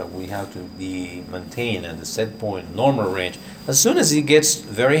knows that we have to be maintained at the set point normal range, as soon as it gets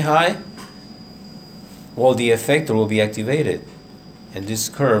very high, well, the effector will be activated, and this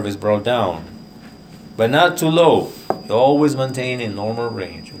curve is brought down, but not too low. You always maintain in normal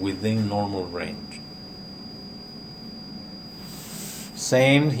range, within normal range.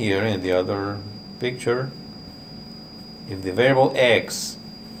 Same here in the other picture. If the variable x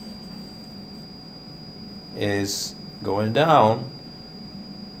is going down,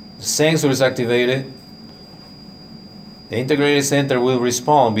 the sensor is activated, the integrated center will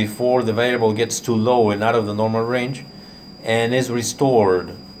respond before the variable gets too low and out of the normal range, and is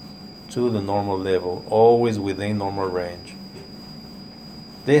restored to the normal level, always within normal range.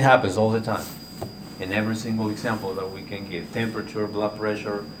 This happens all the time in every single example that we can give. Temperature, blood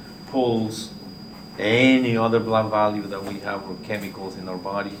pressure, pulse, any other blood value that we have or chemicals in our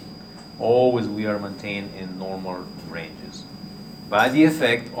body, always we are maintained in normal ranges by the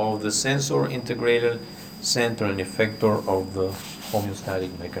effect of the sensor, integrated center, and effector of the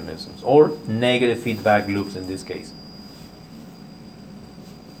homeostatic mechanisms, or negative feedback loops in this case.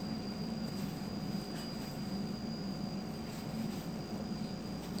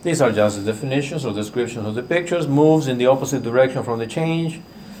 These are just the definitions or descriptions of the pictures. Moves in the opposite direction from the change,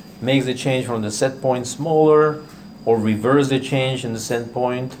 makes the change from the set point smaller, or reverse the change in the set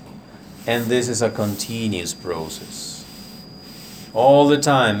point, and this is a continuous process. All the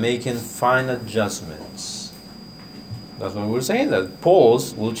time making fine adjustments. That's what we're saying, that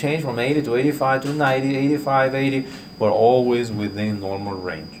pulse will change from 80 to 85 to 90, 85, 80, but always within normal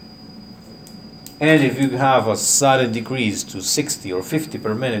range. And if you have a sudden decrease to 60 or 50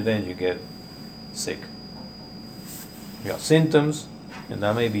 per minute, then you get sick. You have symptoms, and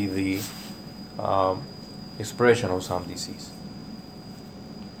that may be the expression of some disease.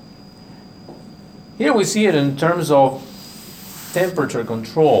 Here we see it in terms of temperature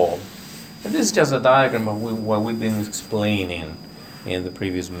control. And this is just a diagram of what we've been explaining in the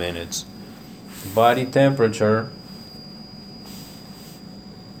previous minutes. Body temperature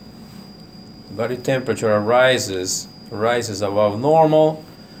rises above normal,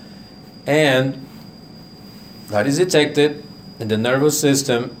 and That is detected, and the nervous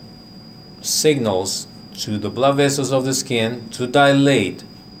system signals to the blood vessels of the skin to dilate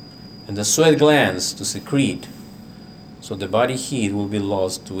and the sweat glands to secrete, so the body heat will be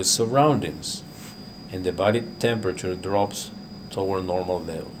lost to its surroundings and the body temperature drops toward normal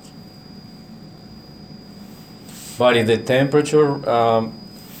levels. But if the temperature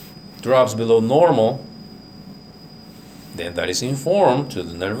drops below normal, then that is informed to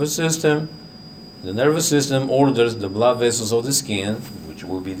the nervous system. The nervous system orders the blood vessels of the skin, which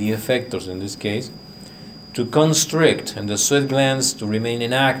will be the effectors in this case, to constrict and the sweat glands to remain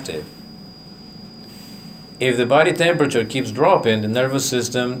inactive. If the body temperature keeps dropping, the nervous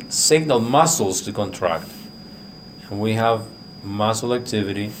system signals muscles to contract, and we have muscle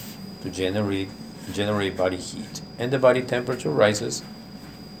activity to generate body heat, and the body temperature rises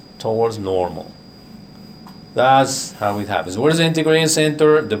towards normal. That's how it happens. What is the integrating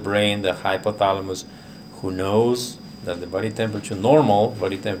center? The brain, the hypothalamus, who knows that the body temperature, normal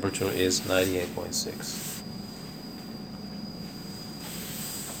body temperature, is 98.6.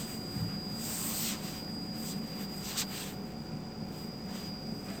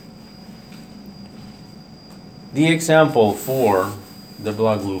 The example for the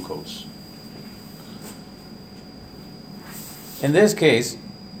blood glucose. In this case,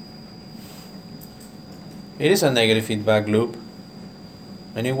 it is a negative feedback loop,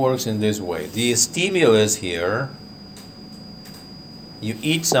 and it works in this way. The stimulus here, you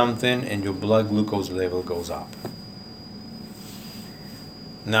eat something and your blood glucose level goes up.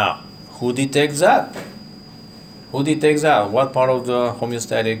 Now, who detects that? Who detects that? What part of the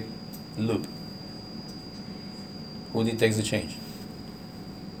homeostatic loop? Who detects the change?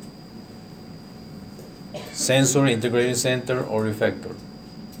 Sensor, integrating center, or effector?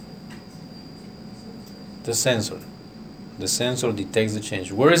 The sensor. The sensor detects the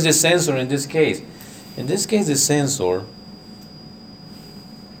change. Where is the sensor in this case? In this case, the sensor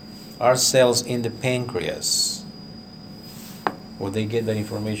are cells in the pancreas, where they get that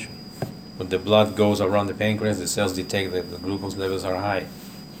information. When the blood goes around the pancreas, the cells detect that the glucose levels are high.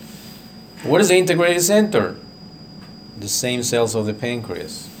 What is the integrated center? The same cells of the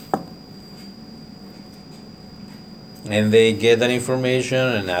pancreas. And they get that information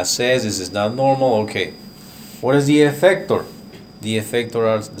and assess this is not normal. Okay. What is the effector? The effector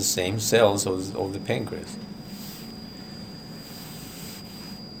are the same cells of the pancreas.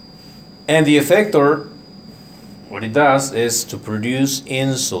 And the effector, what it does is to produce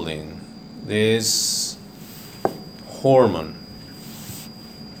insulin, this hormone.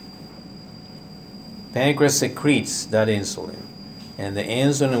 Pancreas secretes that insulin, and the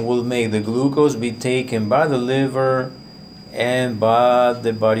insulin will make the glucose be taken by the liver and by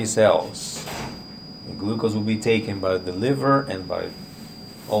the body cells. The glucose will be taken by the liver and by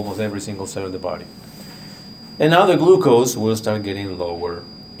almost every single cell of the body. And now the glucose will start getting lower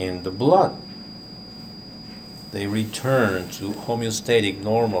in the blood. They return to homeostatic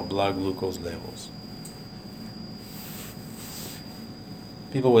normal blood glucose levels.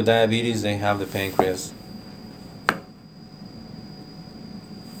 People with diabetes, they have the pancreas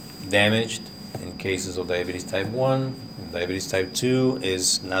damaged in cases of diabetes type 1. Diabetes type 2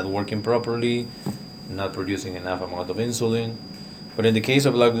 is not working properly, not producing enough amount of insulin. But in the case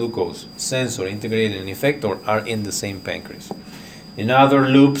of blood glucose, sensor, integrated, and effector are in the same pancreas. In other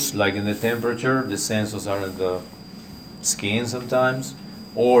loops, like in the temperature, the sensors are in the skin sometimes,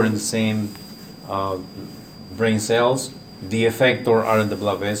 or in the same brain cells. The effector are in the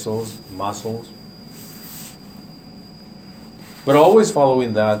blood vessels, muscles. But always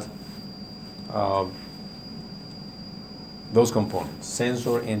following that, those components,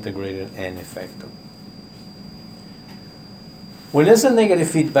 sensor, integrated, and effector. When there's a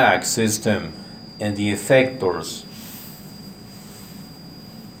negative feedback system and the effectors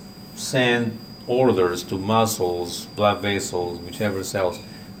send orders to muscles, blood vessels, whichever cells,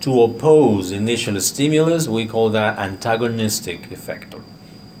 to oppose initial stimulus, we call that antagonistic effector.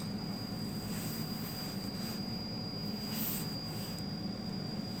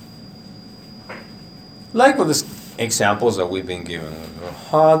 Like with the examples that we've been given, when we're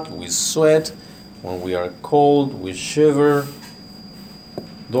hot, we sweat. When we are cold, we shiver.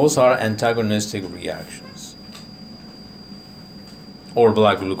 Those are antagonistic reactions. Or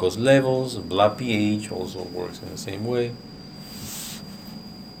blood glucose levels, blood pH also works in the same way.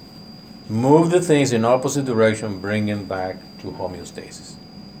 Move the things in opposite direction, bring them back to homeostasis.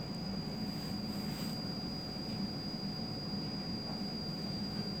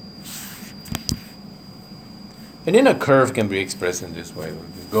 And then a curve can be expressed in this way.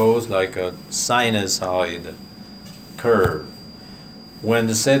 It goes like a sinusoid curve. when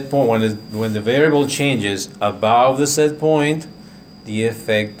the set point, when the variable changes above the set point, the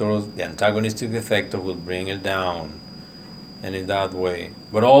effector, the antagonistic effector will bring it down, and in that way,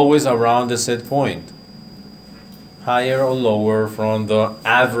 but always around the set point, higher or lower from the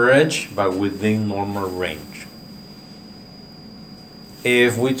average, but within normal range.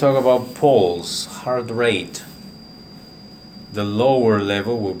 If we talk about pulse, heart rate, the lower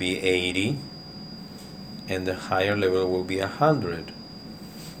level will be 80 and the higher level will be 100.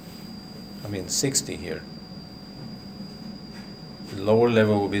 60 here. The lower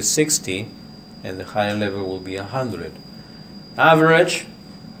level will be 60 and the higher level will be 100. Average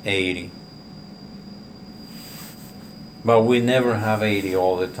 80. But we never have 80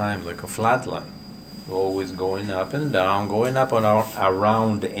 all the time, like a flat line. We're always going up and down, going up on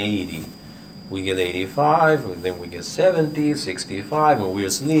around 80. We get 85, then we get 70, 65, when we're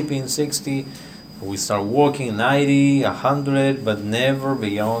sleeping 60, we start walking 90, 100, but never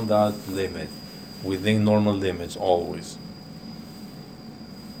beyond that limit, within normal limits always.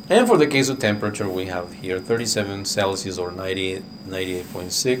 And for the case of temperature, we have here 37 Celsius or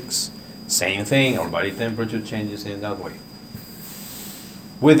 98.6. Same thing, our body temperature changes in that way,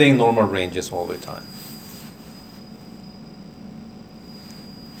 within normal ranges all the time.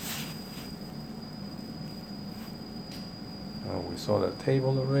 We saw that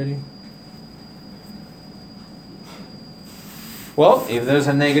table already. Well, if there's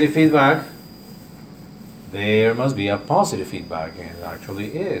a negative feedback, there must be a positive feedback, and it actually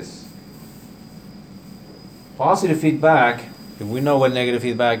is. Positive feedback, if we know what negative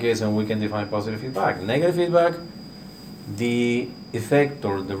feedback is and we can define positive feedback. Negative feedback, the effect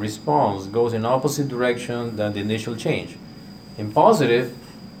or the response goes in opposite direction than the initial change. In positive,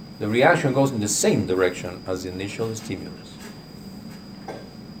 the reaction goes in the same direction as the initial stimulus.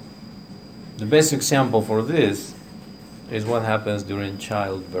 The best example for this is what happens during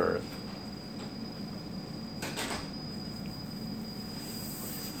childbirth.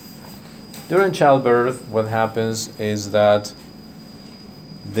 During childbirth, what happens is that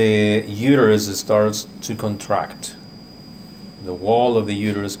the uterus starts to contract. The wall of the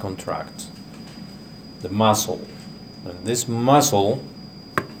uterus contracts. The muscle. And this muscle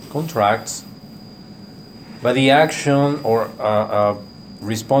contracts by the action or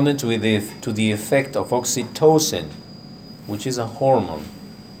responding to the effect of oxytocin, which is a hormone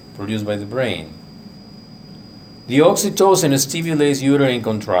produced by the brain. The oxytocin stimulates uterine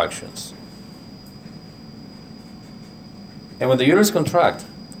contractions. And when the uterus contracts,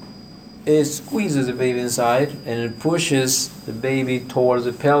 it squeezes the baby inside and it pushes the baby towards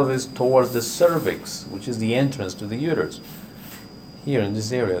the pelvis, towards the cervix, which is the entrance to the uterus. Here in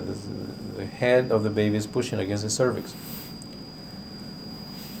this area, the head of the baby is pushing against the cervix.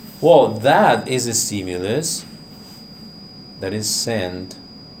 Well, that is a stimulus that is sent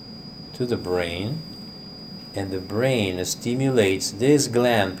to the brain, and the brain stimulates this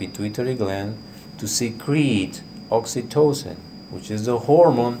gland, pituitary gland, to secrete oxytocin, which is the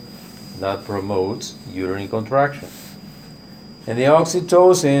hormone that promotes uterine contraction. And the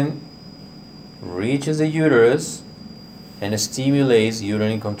oxytocin reaches the uterus and stimulates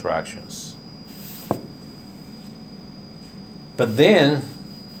uterine contractions. But then,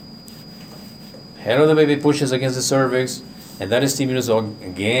 head of the baby pushes against the cervix, and that stimulus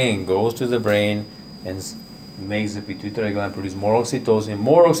again goes to the brain and makes the pituitary gland produce more oxytocin.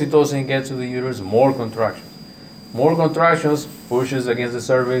 More oxytocin gets to the uterus, more contractions. More contractions pushes against the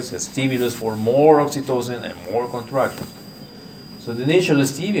cervix, a stimulus for more oxytocin and more contractions. So the initial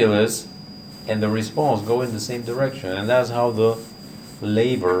stimulus and the response go in the same direction, and that's how the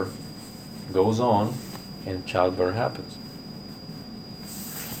labor goes on and childbirth happens.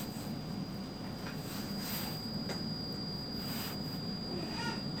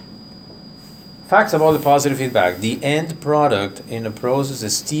 Facts about the positive feedback. The end product in a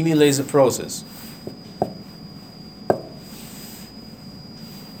process stimulates the process.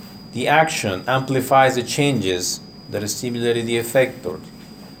 The action amplifies the changes that stimulated the effector.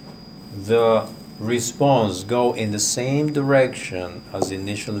 The response go in the same direction as the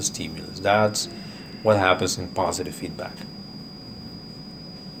initial stimulus. That's what happens in positive feedback.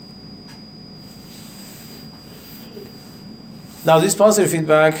 Now, this positive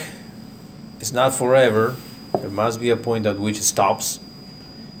feedback is not forever. There must be a point at which it stops.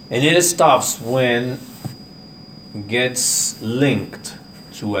 And it stops when it gets linked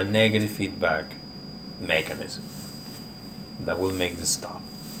to a negative feedback mechanism that will make this stop.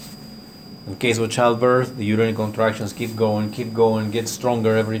 In case of childbirth, the uterine contractions keep going, get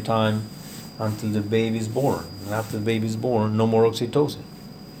stronger every time until the baby is born. And after the baby is born, no more oxytocin.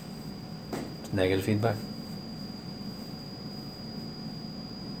 It's negative feedback.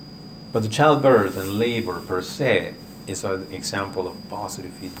 But the childbirth and labor per se is an example of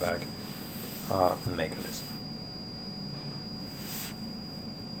positive feedback mechanism.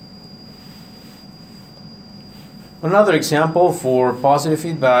 Another example for positive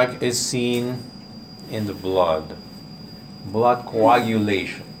feedback is seen in the blood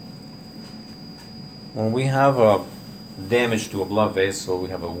coagulation. When we have a damage to a blood vessel, we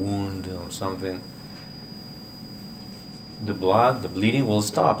have a wound or something, the bleeding will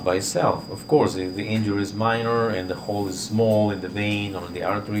stop by itself. Of course, if the injury is minor and the hole is small in the vein or in the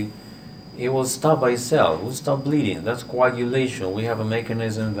artery, it will stop by itself. It will stop bleeding. That's coagulation. We have a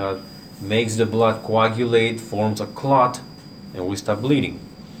mechanism that makes the blood coagulate, forms a clot, and we stop bleeding.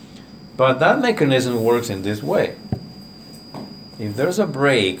 But that mechanism works in this way. If there's a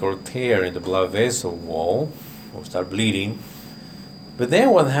break or tear in the blood vessel wall, we'll start bleeding. But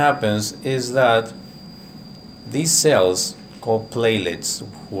then what happens is that these cells, called platelets,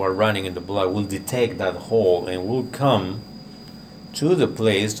 who are running in the blood, will detect that hole and will come to the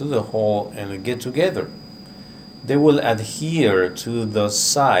place, to the hole, and get together. They will adhere to the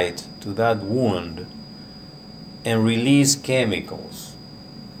site, to that wound, and release chemicals.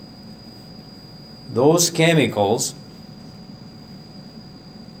 Those chemicals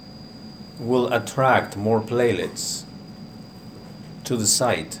will attract more platelets to the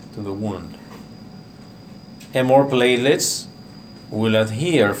site, to the wound. And more platelets will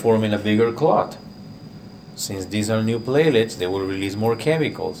adhere, forming a bigger clot. Since these are new platelets, they will release more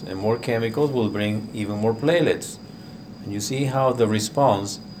chemicals, and more chemicals will bring even more platelets. And you see how the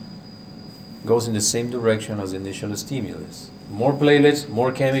response goes in the same direction as the initial stimulus. More platelets,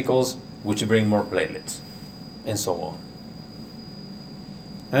 more chemicals, which bring more platelets, and so on.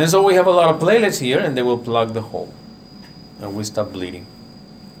 And so we have a lot of platelets here, and they will plug the hole, and we stop bleeding.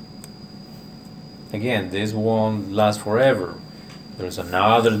 Again, this won't last forever. There's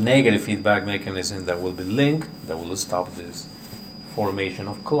another negative feedback mechanism that will be linked that will stop this formation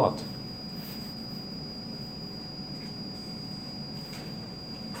of clot.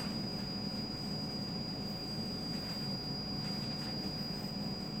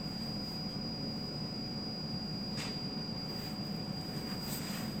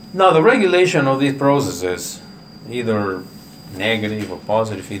 Now, the regulation of these processes, either negative or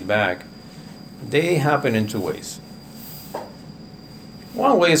positive feedback, they happen in two ways.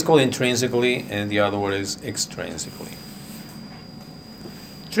 One way is called intrinsically, and the other one is extrinsically.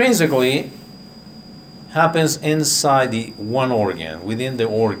 Intrinsically happens inside the one organ, within the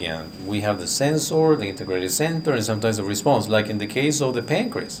organ. We have the sensor, the integrated center, and sometimes the response, like in the case of the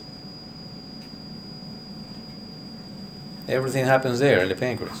pancreas. Everything happens there in the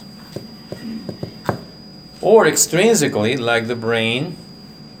pancreas. Or extrinsically, like the brain,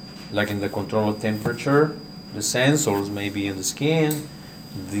 like in the control of temperature, the sensors may be in the skin,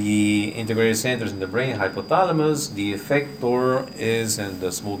 the integrated centers in the brain, hypothalamus, the effector is in the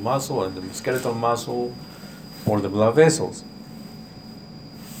smooth muscle and the skeletal muscle, or the blood vessels.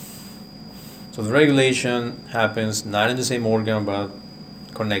 So the regulation happens not in the same organ but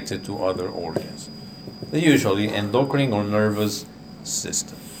connected to other organs, usually endocrine or nervous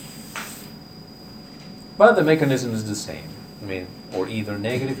system. But the mechanism is the same. Or either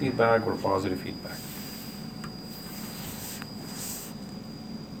negative feedback or positive feedback.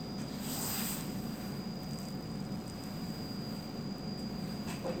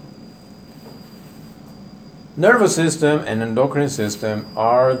 Nervous system and endocrine system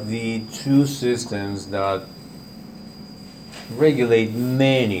are the two systems that regulate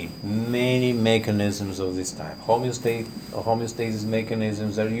many mechanisms of this type. Homeostasis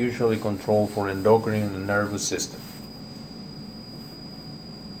mechanisms are usually controlled for endocrine and nervous system.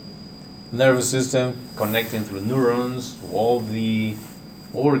 Nervous system connecting through neurons to all the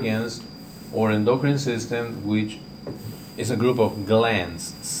organs, or endocrine system, which is a group of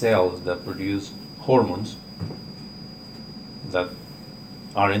glands, cells that produce hormones that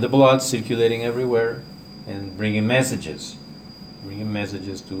are in the blood, circulating everywhere, and bringing messages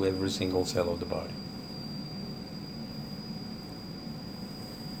to every single cell of the body.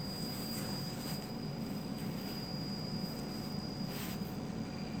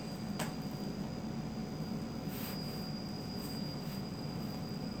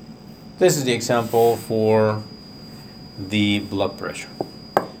 This is the example for the blood pressure.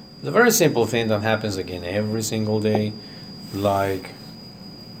 It's a very simple thing that happens again every single day, like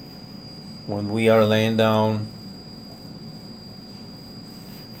when we are laying down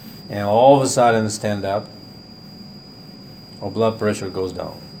and all of a sudden stand up, our blood pressure goes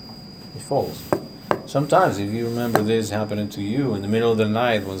down. It falls. Sometimes, if you remember this happening to you in the middle of the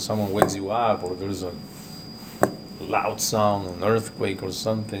night when someone wakes you up, or there's a loud sound, an earthquake or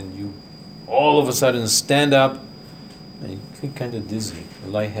something, you all of a sudden stand up and you feel kind of dizzy,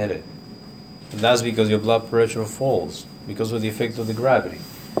 lightheaded. And that's because your blood pressure falls, because of the effect of the gravity.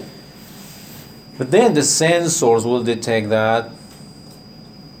 But then the sensors will detect that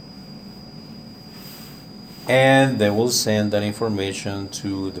and they will send that information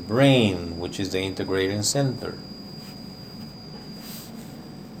to the brain, which is the integrating center.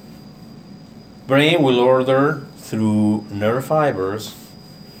 Brain will order through nerve fibers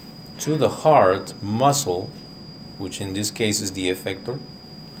to the heart muscle, which in this case is the effector,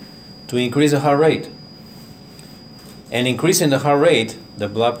 to increase the heart rate. And increasing the heart rate, the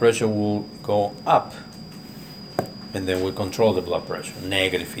blood pressure will go up, and then we control the blood pressure,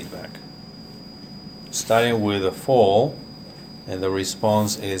 negative feedback. Starting with a fall, and the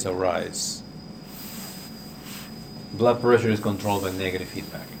response is a rise. Blood pressure is controlled by negative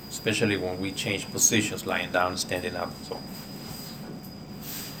feedback, especially when we change positions, lying down, standing up, and so on.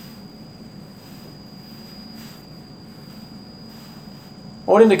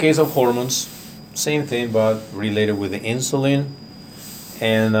 Or in the case of hormones, same thing, but related with the insulin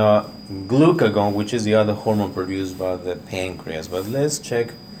and glucagon, which is the other hormone produced by the pancreas. But let's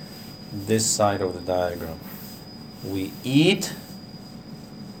check this side of the diagram. We eat.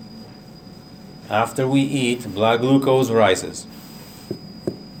 After we eat, blood glucose rises.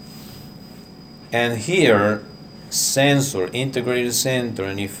 And here, sensor, integrated center,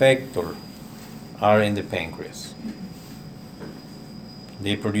 and effector are in the pancreas.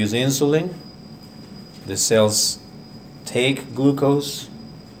 They produce insulin. The cells take glucose,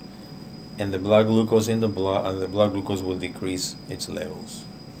 and the blood glucose in the blood, and the blood glucose will decrease its levels.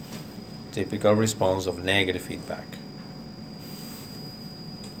 Typical response of negative feedback.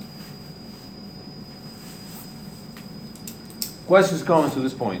 Questions coming to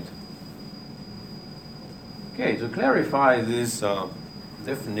this point? Okay, to clarify these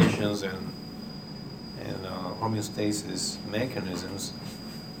definitions and homeostasis mechanisms,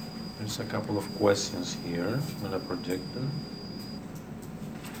 there's a couple of questions here. I'm going to project them.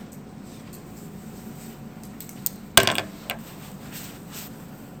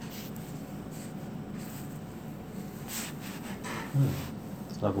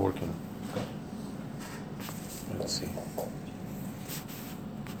 It's not working. Let's see.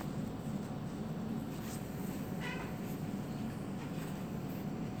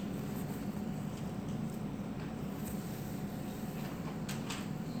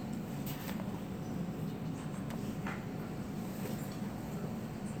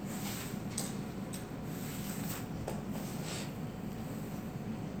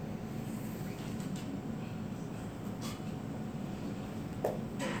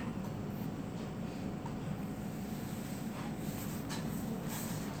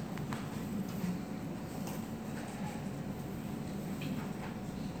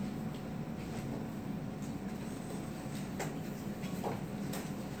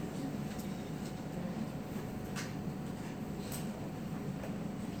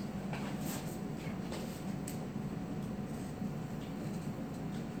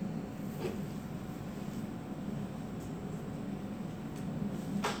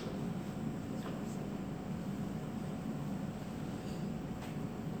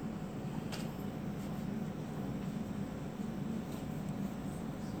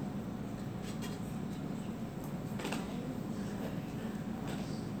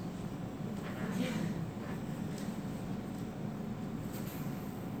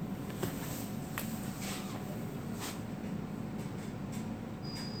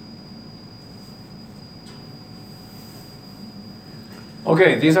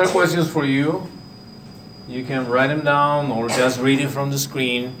 Okay, these are questions for you. You can write them down or just read it from the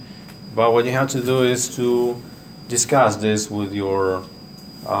screen. But what you have to do is to discuss this with your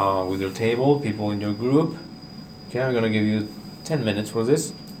table, people in your group. Okay, I'm going to give you 10 minutes for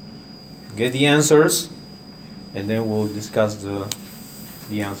this. Get the answers, and then we'll discuss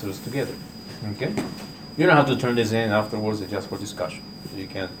the answers together. Okay? You don't have to turn this in afterwards, it's just for discussion. You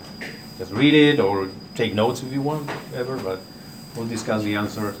can just read it or take notes if you want, whatever, but we'll discuss the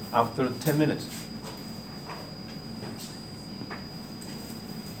answer after 10 minutes.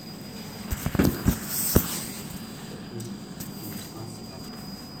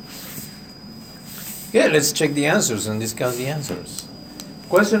 Okay, let's check the answers and discuss the answers.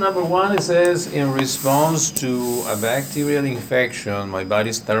 Question number 1, it says, in response to a bacterial infection, my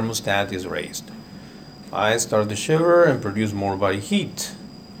body's thermostat is raised. I start to shiver and produce more body heat.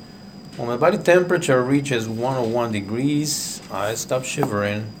 When my body temperature reaches 101 degrees, I stop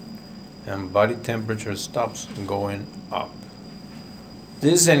shivering and body temperature stops going up.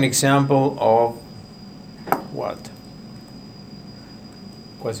 This is an example of what?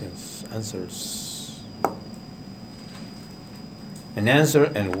 questions, answers. An answer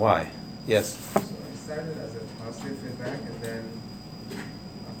and why. Yes? So it started as a positive feedback, and then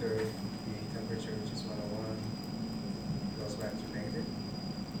after the temperature, which is 101, it goes back to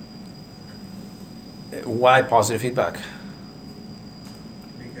negative. Why positive feedback?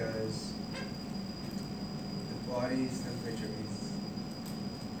 Because the body's temperature is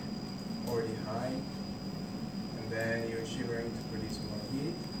already high, and then you're shivering to produce more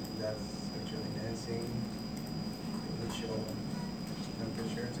heat. That's actually enhancing the initial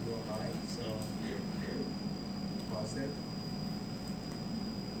temperature to go high, so positive.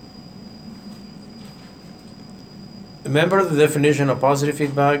 Remember, the definition of positive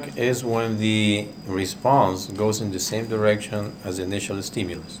feedback is when the response goes in the same direction as the initial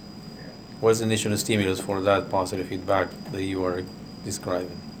stimulus. Yeah. What's the initial stimulus for that positive feedback that you are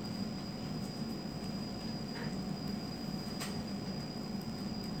describing?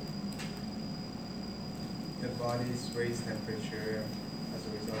 The body's raised temperature as a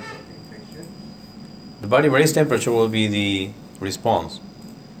result of the infection. The body raised temperature will be the response,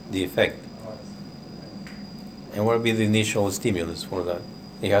 the effect. Oh, And what will be the initial stimulus for that?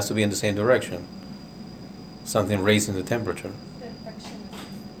 It has to be in the same direction. Something raising the temperature. The infection.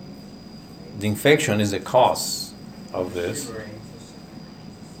 The infection is the cause of this, shivering.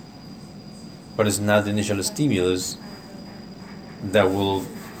 but it's not the initial stimulus that will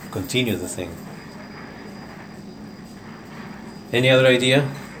continue the thing. Any other idea?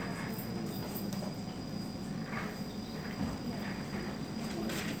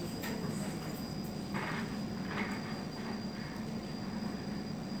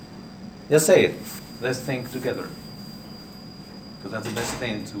 Just say it. Let's think together. Because that's the best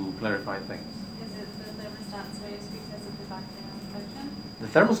thing to clarify things. Is it the thermostat's raised because of the bacterial infection? The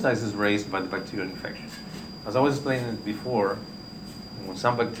thermostat is raised by the bacterial infection. As I was explaining before, when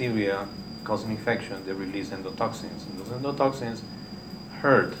some bacteria cause an infection, they release endotoxins. And those endotoxins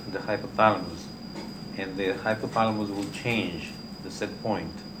hurt the hypothalamus. And the hypothalamus will change the set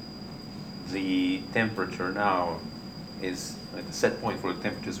point. The temperature now is like the set point for the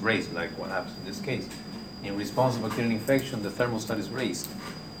temperature is raised, like what happens in this case. In response to bacterial infection, the thermostat is raised.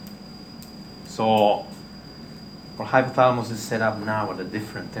 So our hypothalamus is set up now at a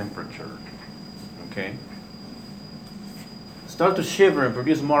different temperature. Okay? Start to shiver and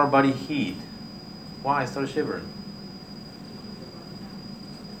produce more body heat. Why start shivering?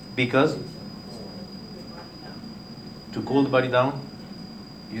 Because to cool the body down,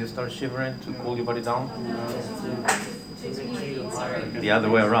 you start shivering to cool your body down. The other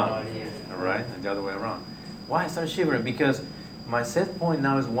way around. All right, and the other way around. Why I start shivering? Because my set point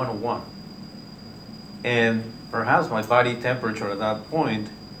now is 101, and perhaps my body temperature at that point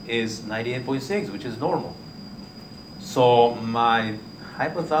is 98.6, which is normal. So my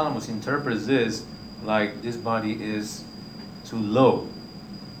hypothalamus interprets this like this body is too low.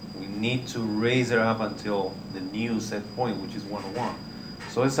 We need to raise it up until the new set point, which is 101.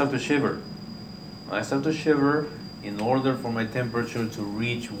 So I start to shiver. I start to shiver in order for my temperature to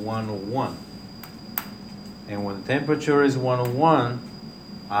reach 101. And when the temperature is 101,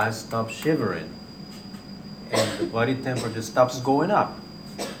 I stop shivering. And the body temperature stops going up.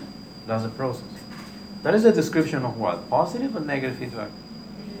 That's the process. That is a description of what? Positive or negative feedback?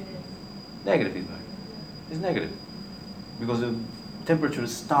 Negative feedback. It's negative. Because the temperature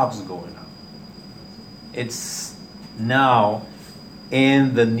stops going up. It's now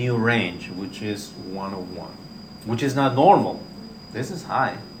in the new range, which is 101, which is not normal. This is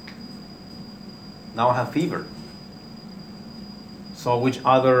high. Now I have fever. So which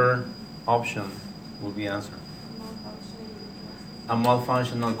other option will be answered? A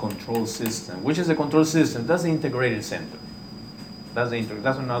malfunctional control system. Which is a control system? That's the integrated center.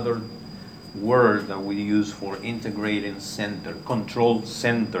 That's another word that we use for integrating center, control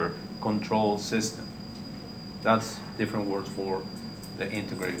center, control system. That's different words for the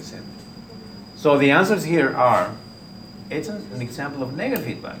integrated center. So the answers here are, it's an example of negative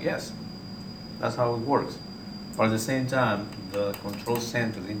feedback, yes. That's how it works. But at the same time, the control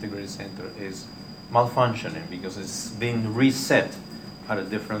center, the integrated center, is malfunctioning because it's being reset at a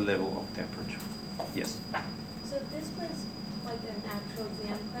different level of temperature. Yes? So if this was like an actual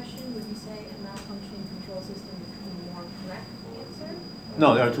exam question, would you say a malfunctioning control system is the more correct answer?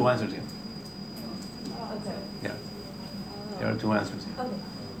 No, there are two answers here. Okay. Yeah, there are two answers here. Okay.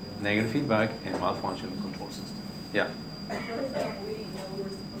 Negative feedback and malfunctioning control system. Yeah. I feel like we know we're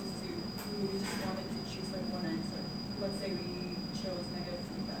supposed to, we just wanted to choose like one answer. Let's say we chose negative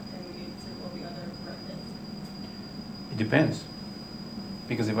feedback and we need to all the other correct things. It depends.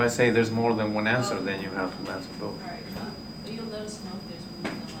 Because if I say there's more than one answer, then you have to answer both. Alright, You'll let us know if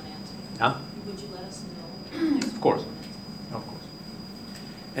there's room Huh? Would you let us know? Of course. Of course.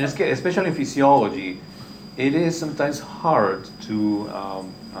 And especially in physiology, it is sometimes hard to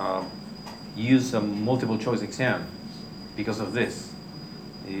use a multiple choice exam because of this.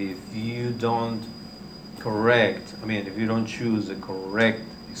 If you don't if you don't choose the correct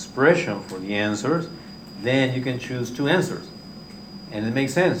expression for the answers, then you can choose two answers. And it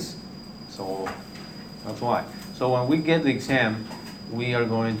makes sense. So that's why. So when we get the exam, we are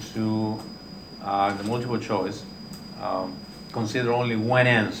going to, the multiple choice, consider only one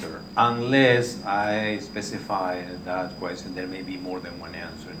answer, unless I specify that question there may be more than one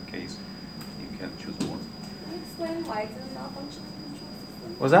answer in case you can choose more. Can you explain why it's a malfunctioning control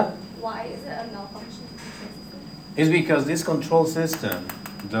system? What's that? Why is it a malfunctioning control system? It's because this control system,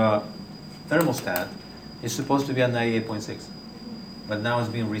 the thermostat, is supposed to be at 98.6, but now it's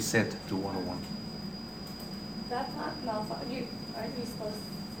being reset to 101. That's not malfunction. Aren't you supposed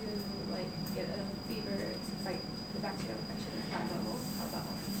to like get a fever? It's like the bacterial infection is not normal. How about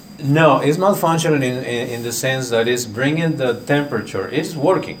that? No, it's malfunctioning in the sense that it's bringing the temperature. It's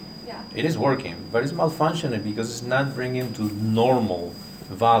working. Yeah. It is working, but it's malfunctioning because it's not bringing to normal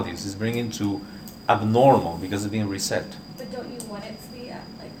values. It's bringing to abnormal because it's being reset. But don't you want it to be at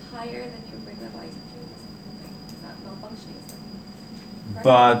like higher than your regular body temperature? It's not malfunctioning. Is it? Right?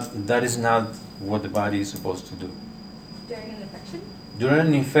 But that is not what the body is supposed to do. During an infection? During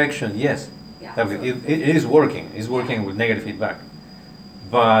an infection, yes. Yeah. It is working. It's working with negative feedback.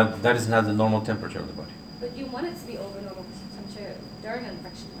 But that is not the normal temperature of the body. But you want it to be over normal temperature during an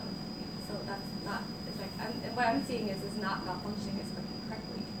infection, though. So that's not. It's like what I'm seeing is it's not malfunctioning. It's working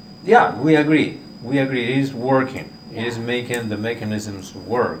correctly. Yeah, we agree. We agree. It is working. It is Yeah. making the mechanisms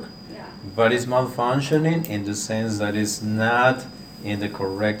work. Yeah. But it's malfunctioning in the sense that it's not in the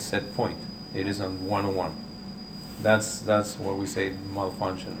correct set point. It is on 101. That's what we say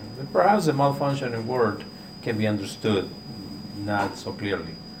malfunctioning. Perhaps the malfunctioning word can be understood not so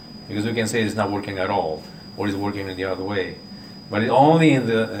clearly, because we can say it's not working at all, or it's working in the other way. But it only in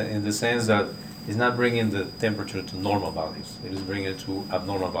the sense that it's not bringing the temperature to normal values. It is bringing it to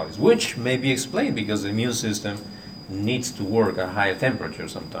abnormal values, which may be explained because the immune system needs to work at higher temperature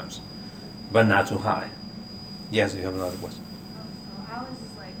sometimes, but not too high. Yes, you have another question. So how is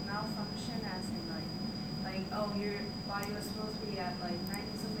this like malfunction as in like oh your body was supposed to be at like 90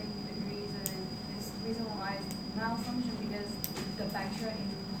 something degrees and then this reason why it's malfunction because the bacteria in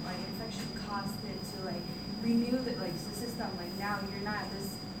like infection caused it to like renew the system like now you're not at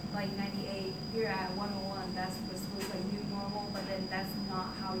this like 98 you're at 101 that's what's supposed to like new normal but then that's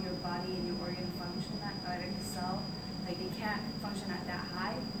not how your body and your organ function at like the cell like they can't function at that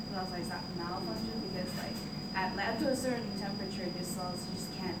high so that's why it's not malfunction because like at up to a certain temperature, the cells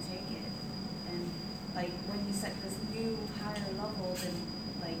just can't take it. And like when you set this new higher level, then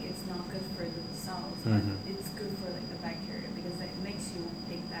like it's not good for the cells, but it's good for like the bacteria because it makes you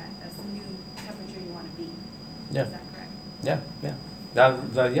think that that's the new temperature you want to be. Yeah. Is that correct? Yeah.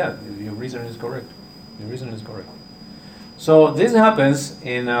 Yeah. Your reason is correct. Your reason is correct. So this happens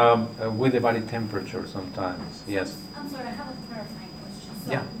in with the body temperature sometimes. Yes. I'm sorry, I have a clarifying question.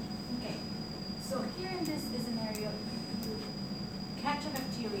 So, Yeah. okay, so here in this scenario, you catch a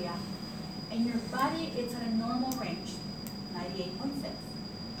bacteria, and your body is at a normal range, 98.6.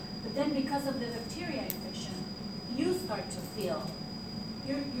 But then because of the bacteria infection, you start to feel,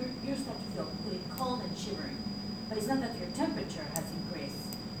 you start to feel really cold and shivering. But it's not that your temperature has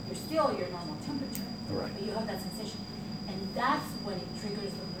increased. You're still your normal temperature. Right. But you have that sensation. And that's when it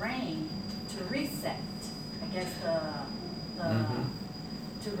triggers the brain to reset against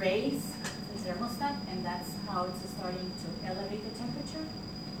to raise the thermostat, and that's how it's starting to elevate the temperature.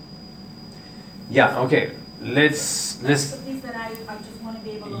 Yeah. Okay. That's the piece that I just want to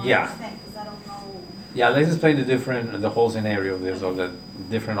be able to Yeah. understand because I don't know. Yeah. Let's explain the whole scenario of this, or the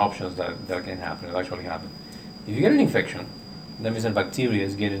different options that can happen. That actually happen. If you get an infection, that means that bacteria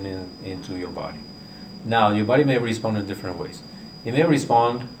is getting into your body. Now, your body may respond in different ways. It may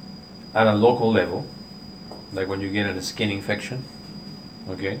respond at a local level, like when you get a skin infection,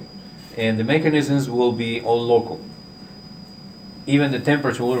 okay? And the mechanisms will be all local. Even the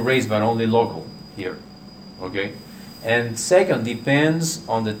temperature will raise, but only local here, okay? And second, depends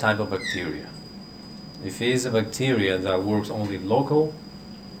on the type of bacteria. If it is a bacteria that works only local,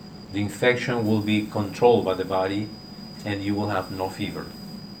 the infection will be controlled by the body and you will have no fever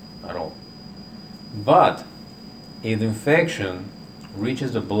at all. But if the infection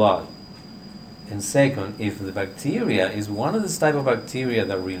reaches the blood, and second, if the bacteria is one of this type of bacteria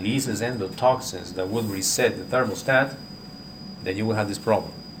that releases endotoxins that will reset the thermostat, then you will have this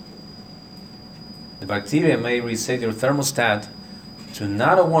problem. The bacteria may reset your thermostat to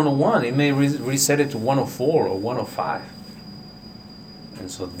not a 101, it may reset it to 104 or 105. And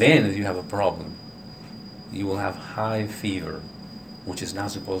so then you have a problem. You will have high fever, which is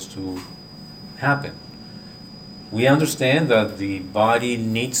not supposed to happen. We understand that the body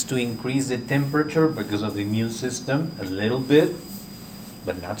needs to increase the temperature because of the immune system a little bit,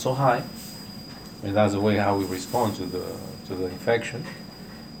 but not so high. And that's the way how we respond to the infection.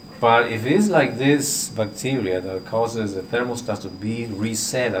 But if it's like this bacteria that causes the thermostat to be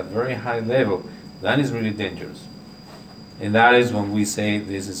reset at very high level, that is really dangerous. And that is when we say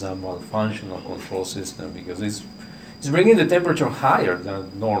this is a malfunctional control system, because it's bringing the temperature higher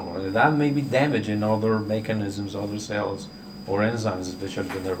than normal. And that may be damaging other mechanisms, other cells, or enzymes, especially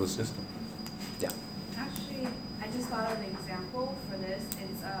the nervous system. Yeah. Actually, I just thought of an example for this.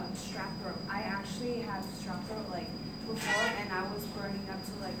 It's strep throat. I actually had strep throat like before, and I was burning up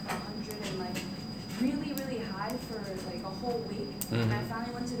to like 100 and like really, really high for like a whole week. And I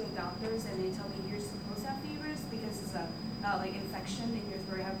finally went to the doctors, and they told me you're supposed to have fevers because it's a like infection in your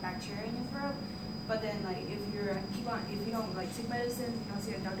throat, you have bacteria in your throat. But then like if you don't like take medicine, you don't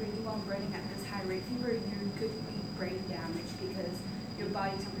see a doctor, you keep on burning at this high rate fever, you could be brain damage because your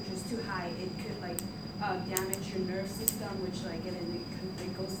body temperature is too high. It could like damage your nerve system, which like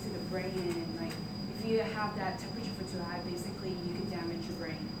it goes to the brain, and like if you have that temperature for too high, basically you could damage your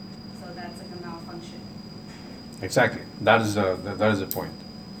brain. So that's like a malfunction. Exactly. That is the point.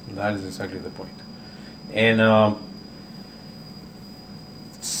 That is exactly the point. And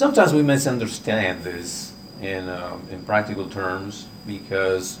sometimes we misunderstand this in practical terms,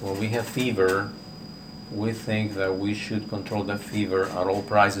 because when we have fever, we think that we should control the fever at all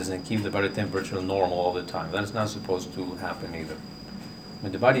prices and keep the body temperature normal all the time. That's not supposed to happen either. I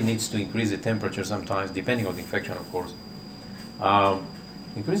mean, the body needs to increase the temperature sometimes, depending on the infection, of course.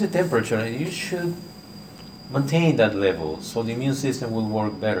 Increase the temperature, and you should maintain that level so the immune system will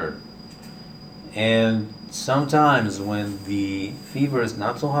work better. And sometimes when the fever is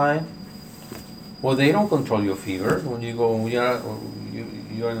not so high, well, they don't control your fever. When you're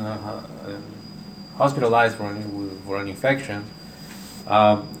hospitalized for an infection,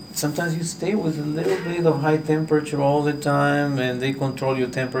 sometimes you stay with a little bit of high temperature all the time, and they control your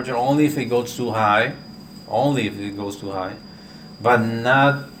temperature only if it goes too high, but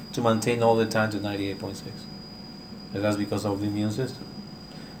not to maintain all the time to 98.6. And that's because of the immune system.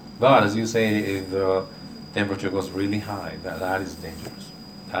 But as you say, if the temperature goes really high, that is dangerous.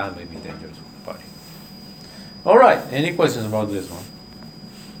 That may be dangerous for the body. All right, any questions about this one?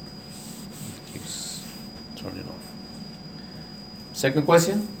 Keeps turning off. Second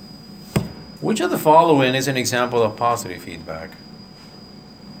question. Which of the following is an example of positive feedback?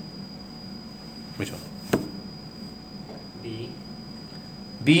 Which one? B.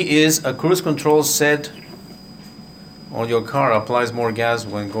 B is a cruise control set on your car applies more gas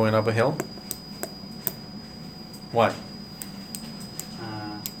when going up a hill. What?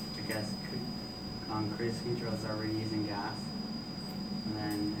 I guess cruise control is already using gas, and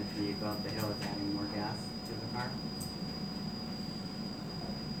then if you go up the hill, it's adding more gas to the car.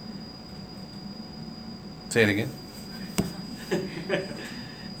 Say it again.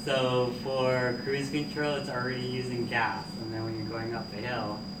 So for cruise control, it's already using gas, and then when you're going up the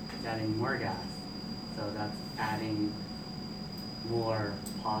hill, it's adding more gas. So that's adding more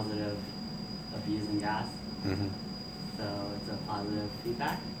positive of using gas. Mm-hmm. So it's a positive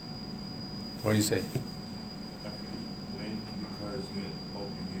feedback. What do you say? When because when up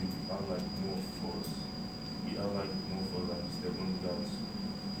you are like more force, you are like more force than stable gas,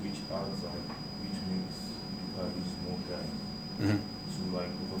 which adds like which makes you can use more gas Mm-hmm. to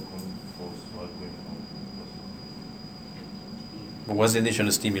like overcome force while going up. But what's the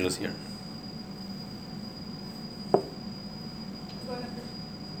initial stimulus here? Going up the,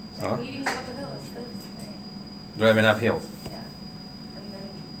 Huh? leading up the hill is this, right? Driving uphill. Yeah. And then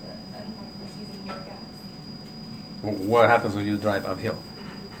the end point was using more gas. What happens when you drive uphill?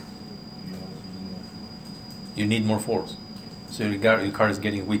 You have to use more force. You need more force. So your car is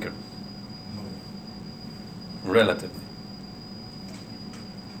getting weaker, No. relatively.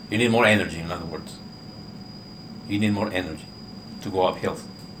 You need more energy, in other words. You need more energy to go uphill,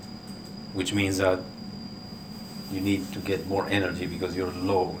 which means that you need to get more energy because you're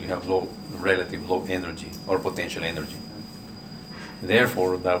low, you have relative low energy or potential energy.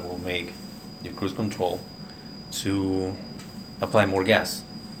 Therefore, that will make your cruise control to apply more gas.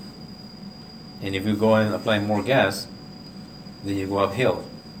 And if you go and apply more gas, then you go uphill.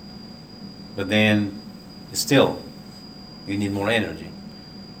 But then, still, you need more energy.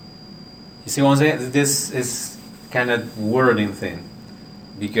 You see what I'm saying? This is kind of wording thing,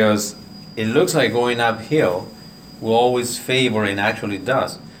 because it looks like going uphill, will always favor, and actually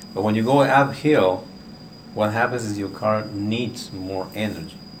does. But when you go uphill, what happens is your car needs more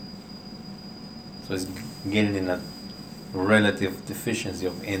energy. So it's getting in a relative deficiency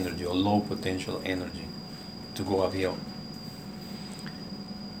of energy or low potential energy to go uphill.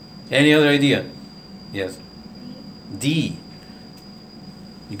 Any other idea? Yes. D.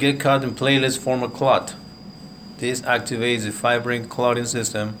 You get caught in platelets, form a clot. This activates the fibrin clotting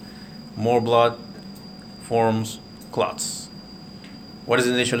system. More blood forms clots. What is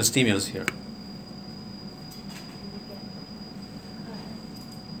the initial stimulus here?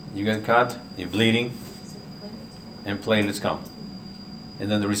 You get cut, you're bleeding, and platelets come. And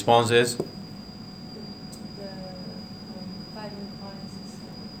then the response is?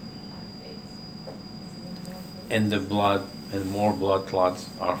 And the blood, and more blood clots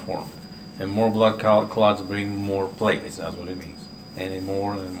are formed. And more blood clots bring more platelets, that's what it means. And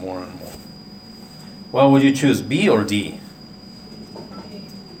more and more and more. Well, would you choose B or D?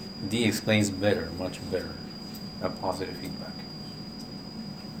 D explains better, much better, a positive feedback.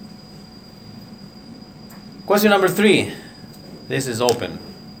 Question number 3. This is open.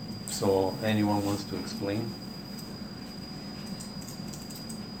 So anyone wants to explain?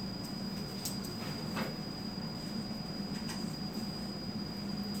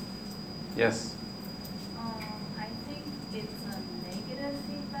 Yes. I think it's a negative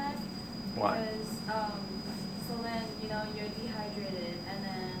feedback. Why? Because, so then, you're dehydrated and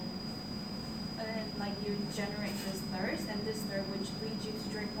then like you generate this thirst and this thirst which leads you to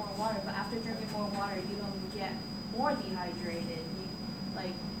drink more water. But after drinking more water, you don't get more dehydrated.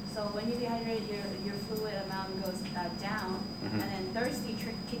 So when you dehydrate, your fluid amount goes down, Mhm. and then thirsty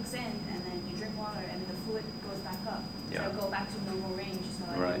kicks in, and then you drink water, and the fluid goes back up. Yeah. So go back to normal range. So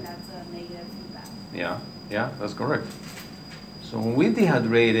I Right. think that's a negative feedback. Yeah, that's correct. So when we are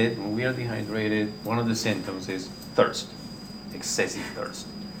dehydrated, one of the symptoms is thirst, excessive thirst.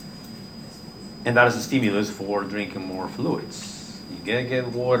 And that is a stimulus for drinking more fluids. You get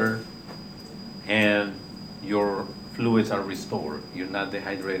water, and your fluids are restored. You're not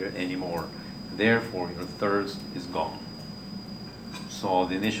dehydrated anymore. Therefore, your thirst is gone. So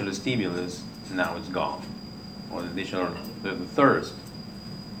the initial stimulus, now it's gone. Or the thirst,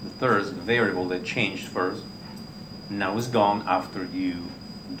 the variable that changed first, now is gone after you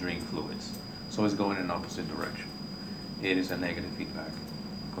drink fluids. So it's going in opposite direction. It is a negative feedback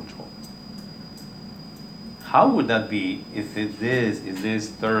control. How would that be if this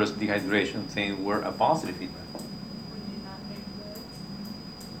thirst dehydration thing were a positive feedback? When you not drink fluids,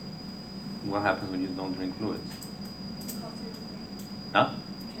 What happens when you don't drink fluids? it can cause you to faint. Huh?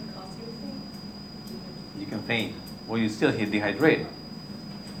 It can cause you to faint. You can faint. Well, you still get dehydrated.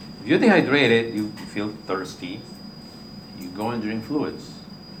 If you're dehydrated, you feel thirsty, you go and drink fluids.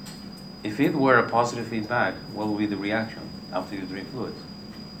 If it were a positive feedback, what would be the reaction after you drink fluids?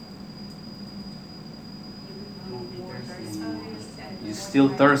 You Won't be become more thirsty thirsty. anymore. and You're more still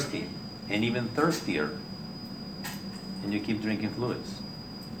dehydrated. thirsty, and even thirstier, and you keep drinking fluids.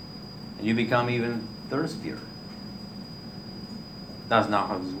 And you become even thirstier. That's not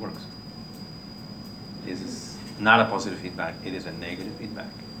how this works. This is not a positive feedback, it is a negative feedback.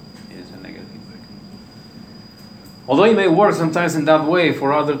 It is a negative feedback. Although it may work sometimes in that way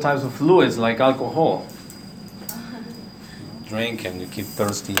for other types of fluids like alcohol. Drink and you keep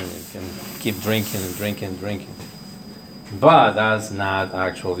thirsty and you can keep drinking and drinking and drinking. But that's not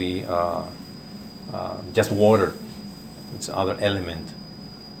actually just water. It's other element.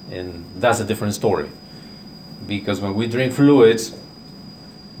 And that's a different story. Because when we drink fluids,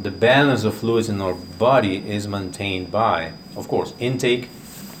 the balance of fluids in our body is maintained by, of course, intake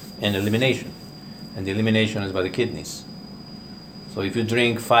and elimination. And the elimination is by the kidneys. So if you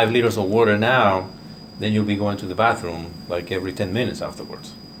drink 5 liters of water now, then you'll be going to the bathroom like every 10 minutes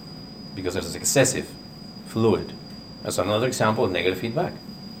afterwards. Because there's excessive fluid. That's another example of negative feedback.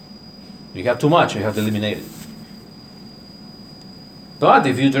 You have too much, you have to eliminate it. But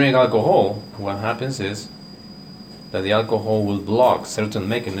if you drink alcohol, what happens is that the alcohol will block certain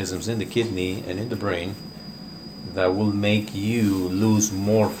mechanisms in the kidney and in the brain that will make you lose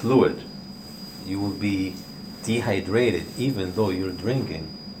more fluid. You will be dehydrated even though you're drinking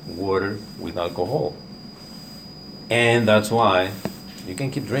water with alcohol. And that's why you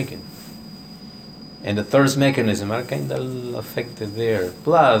can keep drinking. And the thirst mechanism are kind of affected there.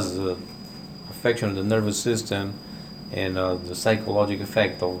 Plus affection of the nervous system and the psychological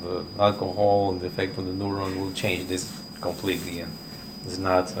effect of the alcohol and the effect on the neuron will change this completely, and it's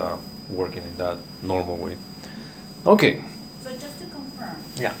not working in that normal way. Okay. So just to confirm.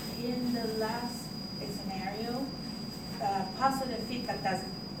 Yeah. In the last scenario, positive feedback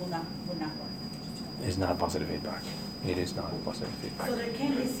will not work. Just to confirm. It's not positive feedback. It is not positive feedback. So there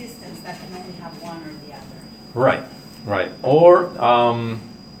can be systems that can only have one or the other. Right, right. Or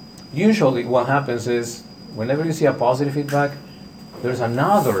usually what happens is whenever you see a positive feedback, there's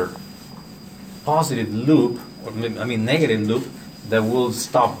another positive loop, or negative loop, that will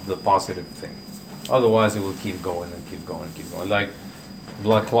stop the positive thing. Otherwise, it will keep going and keep going and keep going. Like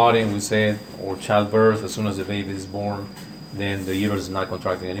blood clotting, we said, or childbirth. As soon as the baby is born, then the uterus is not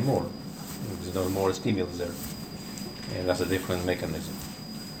contracting anymore. There's no more stimulus there, and that's a different mechanism.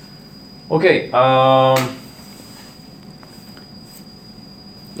 Okay,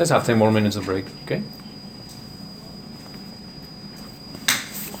 let's have 10 more minutes of break. Okay.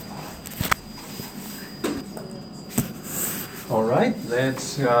 All right,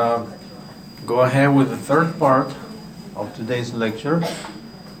 let's go ahead with the third part of today's lecture.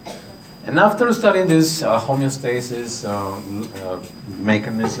 And after studying this homeostasis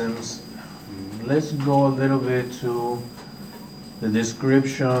mechanisms, let's go a little bit to the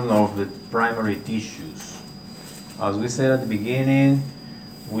description of the primary tissues. As we said at the beginning,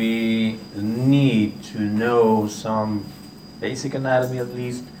 we need to know some basic anatomy at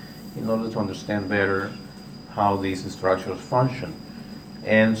least in order to understand better how these structures function.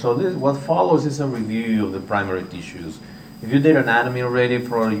 And so what follows is a review of the primary tissues. If you did anatomy already,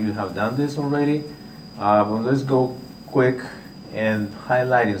 probably you have done this already, but let's go quick and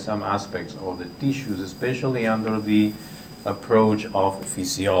highlighting some aspects of the tissues, especially under the approach of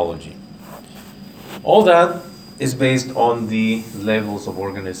physiology. All that is based on the levels of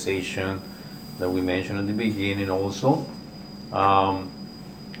organization that we mentioned at the beginning also.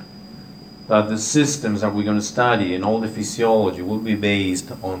 That the systems that we're going to study and all the physiology will be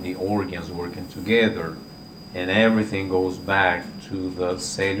based on the organs working together, and everything goes back to the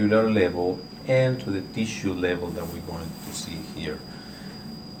cellular level and to the tissue level that we're going to see here.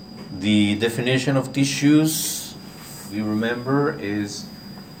 The definition of tissues, you remember, is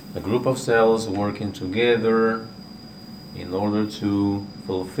a group of cells working together in order to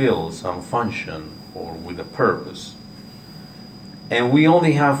fulfill some function or with a purpose. And we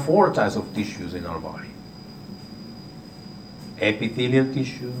only have 4 types of tissues in our body: epithelial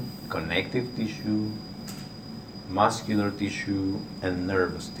tissue, connective tissue, muscular tissue, and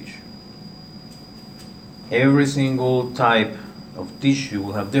nervous tissue. Every single type of tissue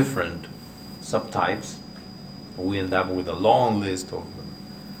will have different subtypes. We end up with a long list of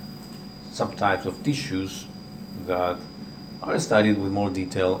subtypes of tissues that are studied with more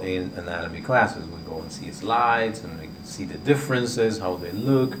detail in anatomy classes. We go and see slides and we can see the differences, how they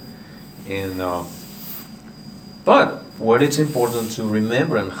look. And but what it's important to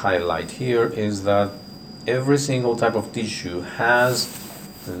remember and highlight here is that every single type of tissue has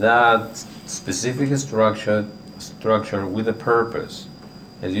that specific structure with a purpose,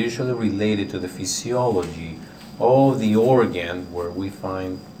 is usually related to the physiology of the organ where we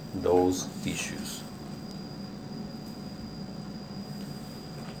find those tissues.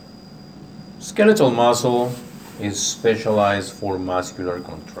 Skeletal muscle is specialized for muscular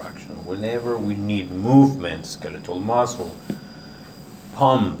contraction. Whenever we need movement, skeletal muscle,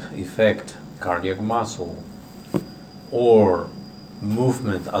 pump effect, cardiac muscle, or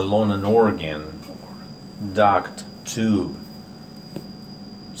movement along an organ, duct, tube,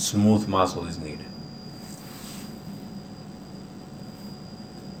 smooth muscle is needed.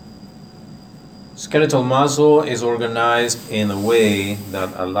 Skeletal muscle is organized in a way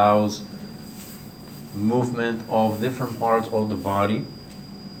that allows movement of different parts of the body.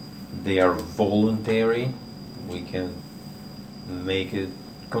 They are voluntary. We can make it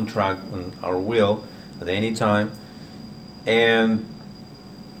contract on our will at any time. And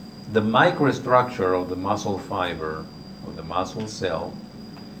the microstructure of the muscle fiber, of the muscle cell,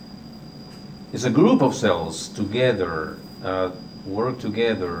 is a group of cells together, work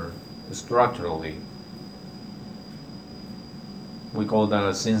together structurally. We call that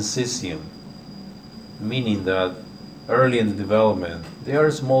a syncytium, meaning that early in the development, they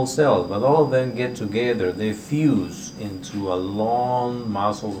are small cells, but all of them get together, they fuse into a long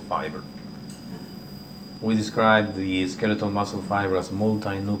muscle fiber. We describe the skeletal muscle fiber as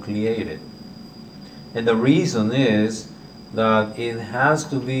multinucleated. And the reason is that it has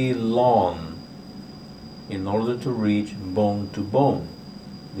to be long in order to reach bone to bone,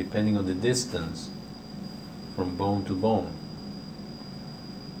 depending on the distance from bone to bone.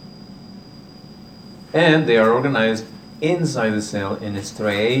 And they are organized inside the cell in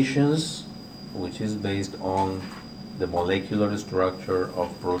striations, which is based on the molecular structure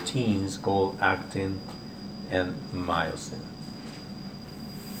of proteins called actin and myosin.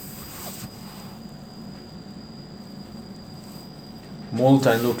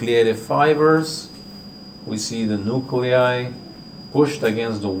 Multinucleated fibers we see the nuclei pushed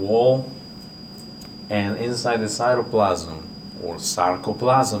against the wall, and inside the cytoplasm, or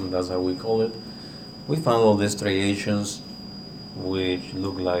sarcoplasm, that's how we call it, we found all these striations which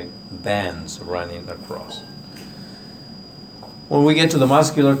look like bands running across. When we get to the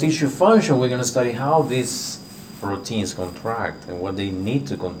muscular tissue function, we're going to study how these proteins contract and what they need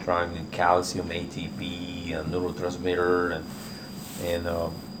to contract in calcium, ATP, and neurotransmitter,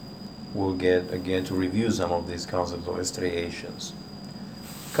 and we'll get again to review some of these concepts of striations.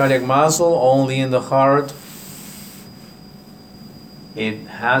 Cardiac muscle only in the heart. It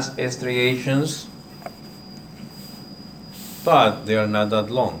has striations, but they are not that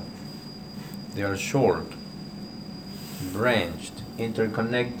long. They are short, branched,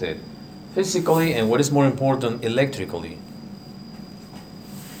 interconnected, physically, and what is more important, electrically.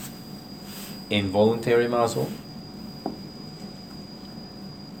 Involuntary muscle.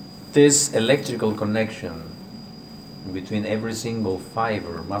 This electrical connection between every single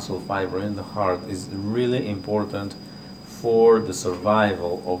fiber, muscle fiber in the heart, is really important for the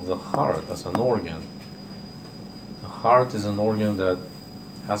survival of the heart as an organ. The heart is an organ that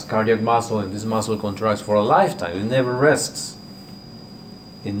has cardiac muscle, and this muscle contracts for a lifetime. It never rests.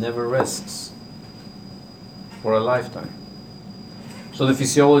 It never rests for a lifetime. So the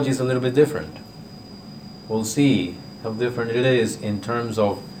physiology is a little bit different. We'll see how different it is in terms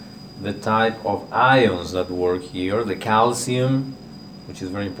of the type of ions that work here. The calcium, which is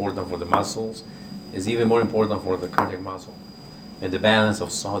very important for the muscles, is even more important for the cardiac muscle, and the balance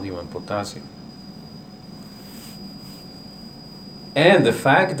of sodium and potassium. And the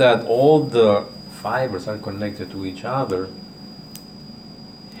fact that all the fibers are connected to each other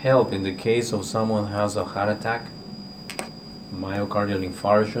help in the case of someone who has a heart attack, myocardial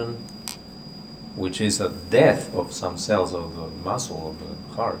infarction, which is a death of some cells of the muscle of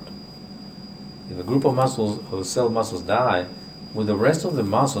the heart. If a group of muscles, of cell muscles die, well, the rest of the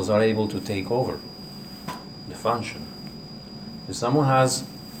muscles are able to take over the function. If someone has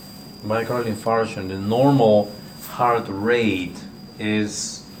myocardial infarction, the normal heart rate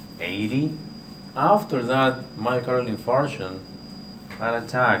is 80. After that myocardial infarction, heart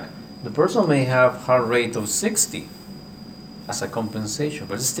attack, the person may have heart rate of 60 as a compensation,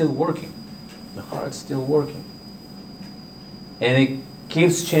 but it's still working. The heart's still working. And it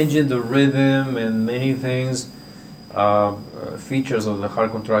keeps changing the rhythm and many things, features of the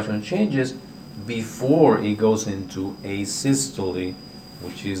heart contraction changes before it goes into asystole,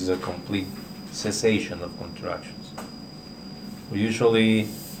 which is a complete cessation of contractions. We usually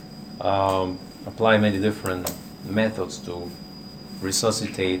apply many different methods to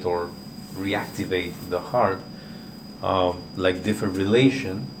resuscitate or reactivate the heart, like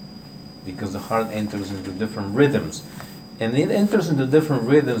defibrillation, because the heart enters into different rhythms. And it enters into different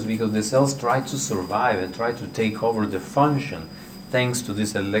rhythms because the cells try to survive and try to take over the function thanks to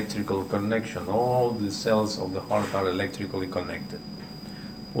this electrical connection. All the cells of the heart are electrically connected.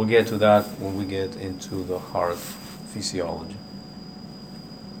 We'll get to that when we get into the heart physiology.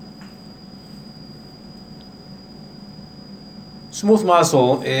 Smooth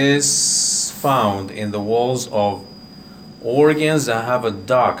muscle is found in the walls of organs that have a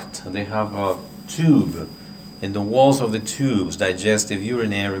duct. They have a tube. In the walls of the tubes, digestive,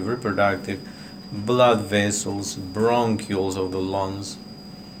 urinary, reproductive, blood vessels, bronchioles of the lungs.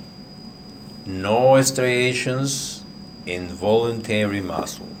 No striations, involuntary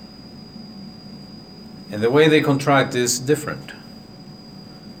muscle. And the way they contract is different,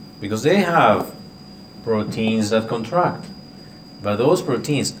 because they have proteins that contract. But those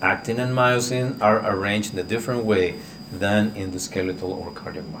proteins, actin and myosin, are arranged in a different way than in the skeletal or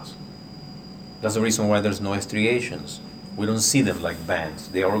cardiac muscle. That's the reason why there's no striations. We don't see them like bands.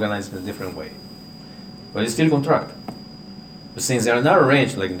 They are organized in a different way. But they still contract. But since they are not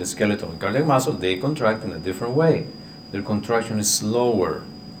arranged like in the skeletal and cardiac muscle, they contract in a different way. Their contraction is slower.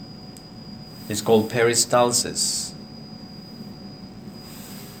 It's called peristalsis.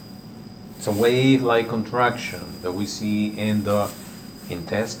 It's a wave-like contraction that we see in the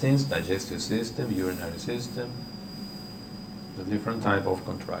intestines, digestive system, urinary system, the different type of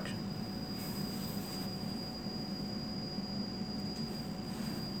contraction.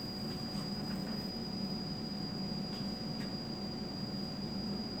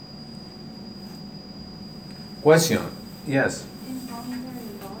 Question? Yes. Involuntary,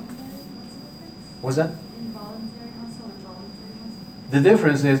 voluntary, What's what's the difference? that? Involuntary muscle and voluntary muscle? The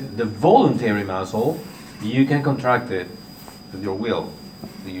difference is the voluntary muscle, you can contract it with your will.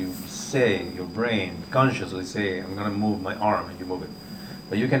 You say, your brain consciously say, I'm going to move my arm, and you move it.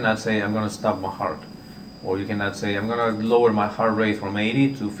 But you cannot say, I'm going to stop my heart. Or you cannot say, I'm going to lower my heart rate from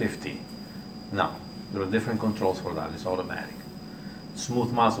 80 to 50. No. There are different controls for that. It's automatic.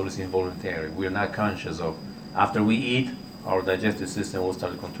 Smooth muscle is involuntary. We are not conscious of. After we eat, our digestive system will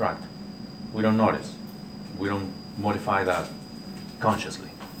start to contract. We don't notice. We don't modify that consciously.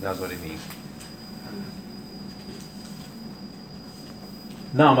 That's what it means.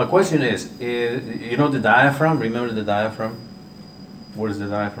 Now, my question is, you know the diaphragm? Remember the diaphragm? Where is the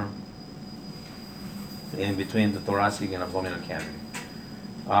diaphragm? In between the thoracic and abdominal cavity.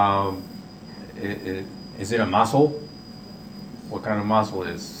 Is it a muscle? What kind of muscle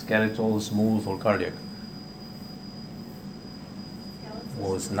is skeletal, smooth, or cardiac?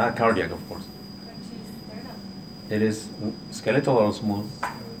 Well, it's not cardiac, of course. It is skeletal or smooth?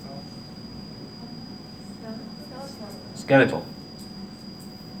 Skeletal.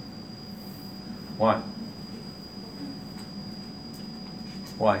 Why?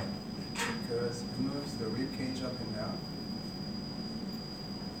 Why? Because it moves the rib cage up and down.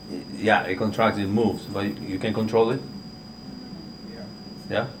 Yeah, it contracts, it moves, but you can control it? Yeah.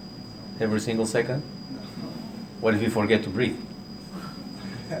 Yeah? Every single second? No. What if you forget to breathe?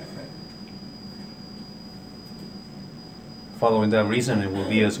 Following that reason, it will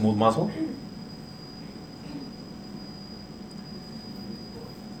be a smooth muscle?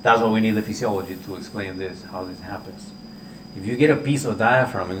 That's why we need the physiology to explain this, how this happens. If you get a piece of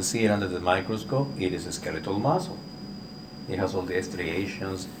diaphragm and see it under the microscope, it is a skeletal muscle. It has all the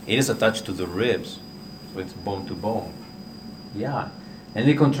striations. It is attached to the ribs, so it's bone to bone. Yeah, and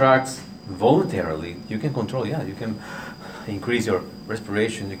it contracts voluntarily. You can control, yeah, you can increase your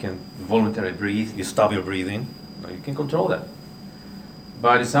respiration, you can voluntarily breathe, you stop your breathing, you can control that.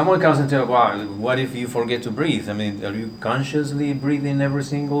 But if someone comes and tells, wow, what if you forget to breathe? I mean, are you consciously breathing every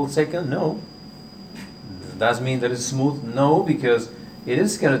single second? No. Does that mean that it's smooth? No, because it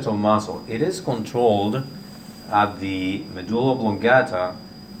is skeletal muscle. It is controlled at the medulla oblongata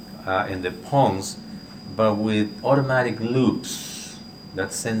in the pons, but with automatic loops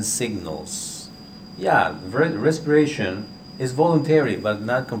that send signals. Yeah, respiration is voluntary, but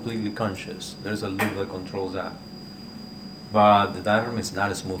not completely conscious. There's a loop that controls that. But the diaphragm is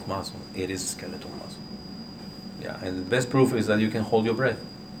not a smooth muscle. It is skeletal muscle. Yeah, and the best proof is that you can hold your breath.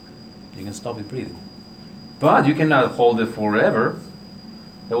 You can stop it breathing. But you cannot hold it forever.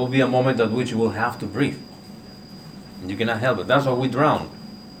 There will be a moment at which you will have to breathe. And you cannot help it. That's why we drown.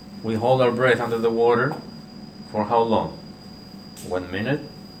 We hold our breath under the water for how long? 1 minute?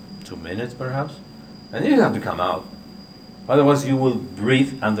 2 minutes perhaps? And then you have to come out. Otherwise you will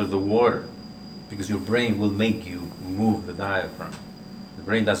breathe under the water because your brain will make you move the diaphragm. The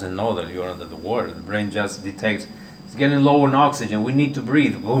brain doesn't know that you're under the water. The brain just detects it's getting low on oxygen. We need to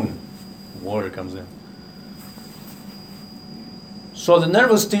breathe. Boom. Water comes in. So the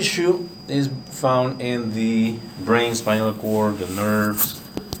nervous tissue is found in the brain, spinal cord, the nerves.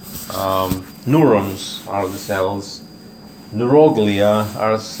 Neurons are the cells. Neuroglia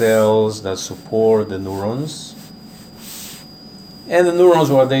are cells that support the neurons. And the neurons,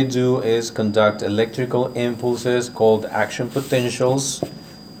 what they do is conduct electrical impulses called action potentials,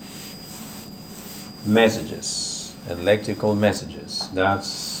 messages, electrical messages.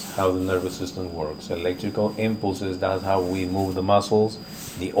 That's how the nervous system works. Electrical impulses, that's how we move the muscles.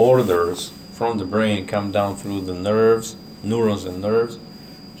 The orders from the brain come down through the nerves, neurons and nerves,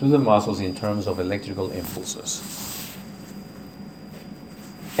 to the muscles in terms of electrical impulses.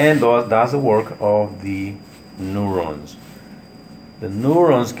 And that's the work of the neurons. The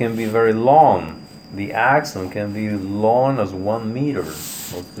neurons can be very long. The axon can be long as 1 meter or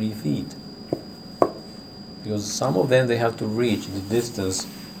 3 feet. Because some of them, they have to reach the distance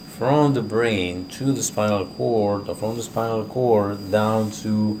from the brain to the spinal cord, or from the spinal cord down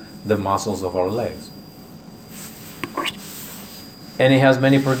to the muscles of our legs. And it has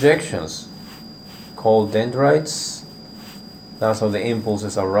many projections called dendrites. That's how the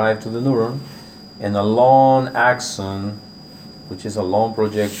impulses arrive to the neuron. And a long axon, which is a long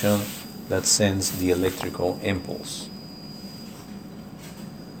projection that sends the electrical impulse.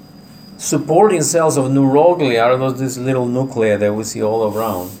 Supporting cells of neuroglia are these little nuclei that we see all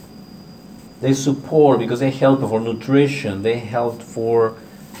around. They support because they help for nutrition. They help for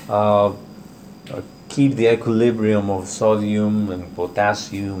keep the equilibrium of sodium and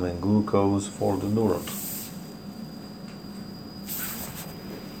potassium and glucose for the neurons.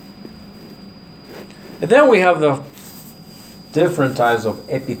 And then we have the different types of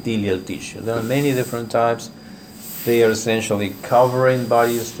epithelial tissue. There are many different types. They are essentially covering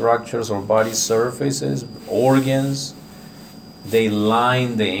body structures or body surfaces, organs. They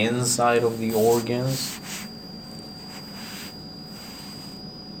line the inside of the organs.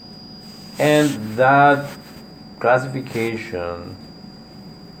 And that classification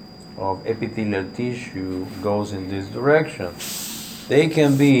of epithelial tissue goes in this direction. They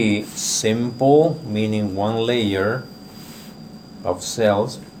can be simple, meaning one layer of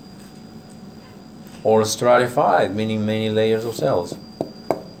cells, or stratified, meaning many layers of cells.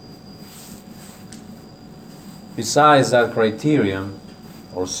 Besides that criterion,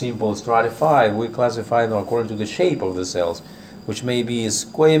 or simple stratified, we classify them according to the shape of the cells, which may be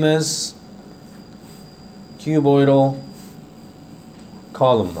squamous, cuboidal,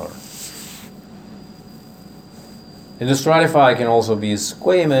 columnar. And the stratified can also be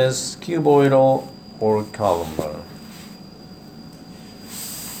squamous, cuboidal, or columnar.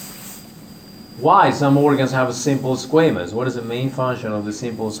 Why some organs have a simple squamous? What is the main function of the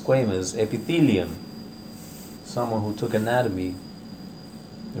simple squamous? Epithelium. Someone who took anatomy,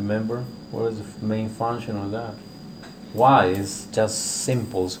 remember? What is the main function of that? Why? It's just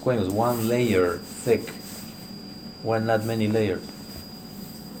simple squamous, one layer thick. Why not many layers? So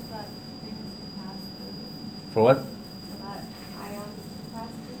that things can pass through. For what? So that ions can pass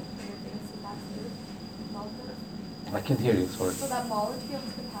through, or things can pass through. Molecules. I can't hear you, sorry. So that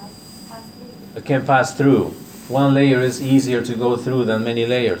molecules can pass through. It can pass through. One layer is easier to go through than many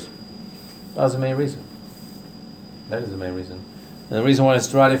layers. That's the main reason. That is the main reason. And the reason why it's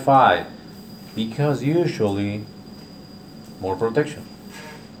stratified, because usually more protection.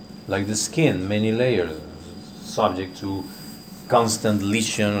 Like the skin, many layers, subject to constant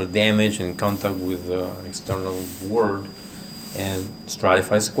lesion or damage in contact with the external world. And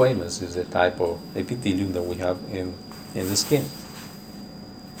stratified squamous is a type of epithelium that we have in the skin.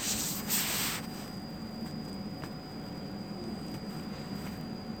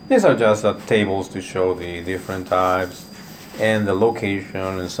 These are just tables to show the different types and the location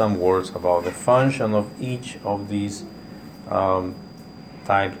and some words about the function of each of these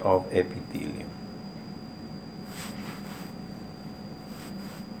types of epithelium.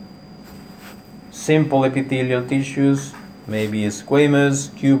 Simple epithelial tissues may be squamous,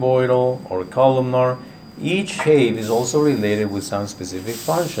 cuboidal, or columnar. Each shape is also related with some specific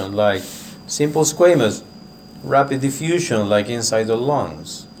function, like simple squamous, rapid diffusion, like inside the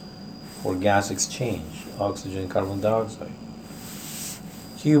lungs, for gas exchange, oxygen, carbon dioxide.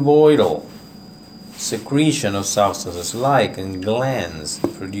 Cuboidal, secretion of substances, like in glands,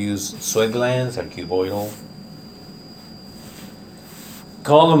 produce sweat glands are cuboidal.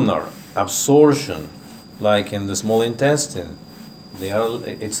 Columnar, absorption, like in the small intestine,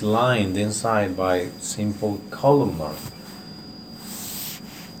 it's lined inside by simple columnar,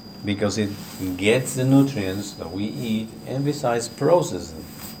 because it gets the nutrients that we eat and besides processes them.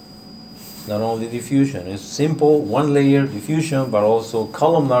 It's not only diffusion, it's simple one layer diffusion, but also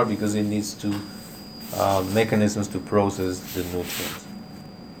columnar because it needs to mechanisms to process the nutrients.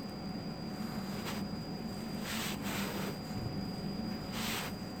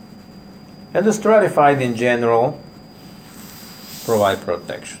 And the stratified in general provide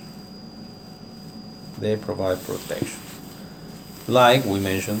protection. They provide protection. Like we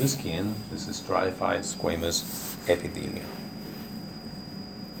mentioned the skin, this is stratified squamous epithelium.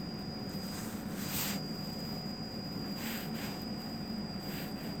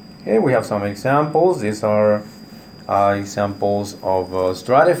 Okay, we have some examples. These are examples of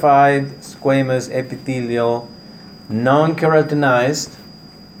stratified squamous epithelial, non-keratinized.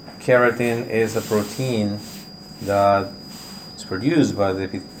 Keratin is a protein that is produced by the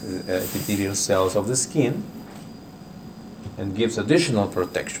epithelial cells of the skin and gives additional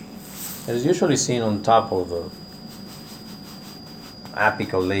protection. It is usually seen on top of the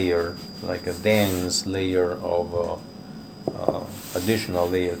apical layer, like a dense layer of additional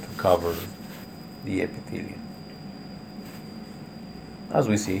layer to cover the epithelium. As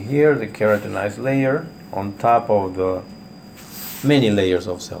we see here, the keratinized layer on top of the many layers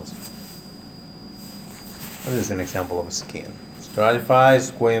of cells. This is an example of skin. Stratified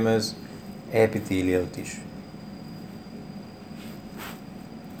squamous epithelial tissue.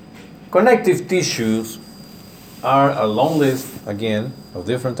 Connective tissues are a long list, again, of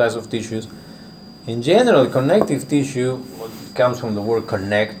different types of tissues. In general, connective tissue comes from the word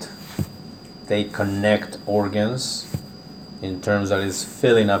connect. They connect organs in terms that is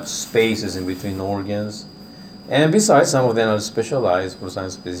filling up spaces in between organs. And besides, some of them are specialized for some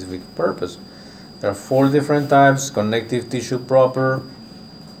specific purpose. There are 4 different types: connective tissue proper,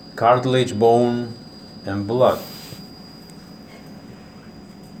 cartilage, bone, and blood.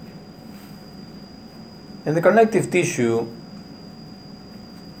 And the connective tissue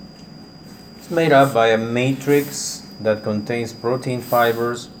is made up by a matrix that contains protein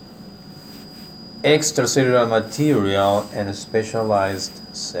fibers, extracellular material, and specialized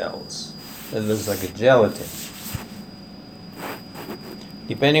cells. It looks like a gelatin.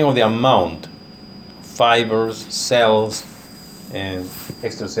 depending on the amount, fibers, cells, and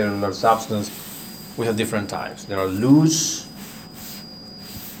extracellular substance, we have different types. There are loose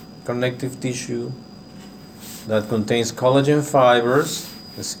connective tissue that contains collagen fibers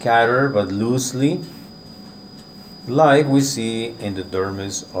scattered but loosely, like we see in the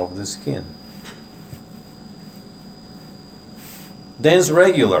dermis of the skin. Dense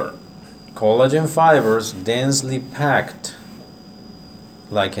regular collagen fibers densely packed,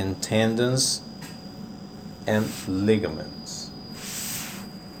 like in tendons and ligaments.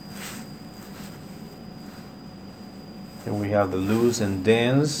 And we have the loose and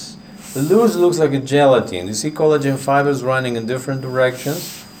dense. The loose looks like a gelatin. You see collagen fibers running in different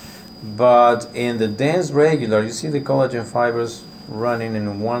directions, but in the dense regular, you see the collagen fibers running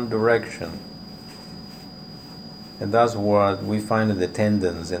in one direction. And that's what we find in the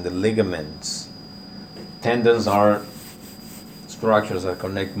tendons and the ligaments. Tendons are structures that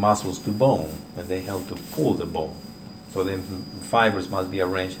connect muscles to bone, and they help to pull the bone. So the fibers must be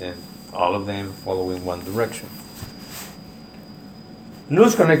arranged in all of them following one direction.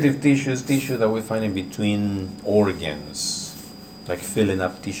 Loose connective tissue is tissue that we find in between organs, like filling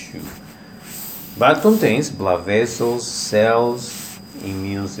up tissue, but contains blood vessels, cells,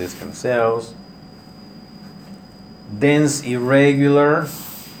 immune system cells. Dense irregular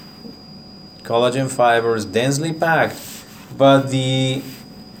collagen fibers, densely packed, but the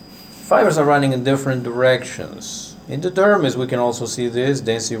fibers are running in different directions. In the dermis, we can also see this,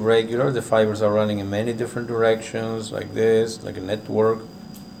 dense irregular. The fibers are running in many different directions, like this, like a network.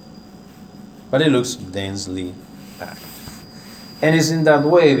 But it looks densely packed. And it's in that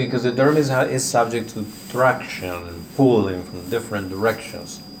way because the dermis is subject to traction and pulling from different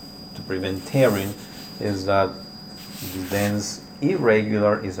directions. To prevent tearing, is that the dense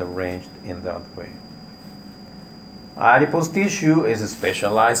irregular is arranged in that way. Adipose tissue is a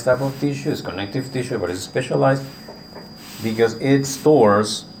specialized type of tissue. It's connective tissue, but it's specialized because it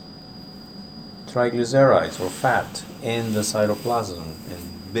stores triglycerides or fat in the cytoplasm in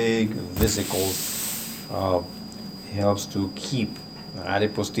big vesicles. Helps to keep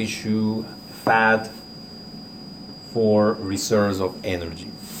adipose tissue fat for reserves of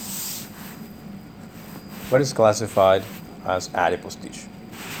energy. But it's classified as adipose tissue,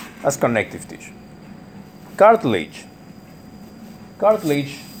 as connective tissue. Cartilage.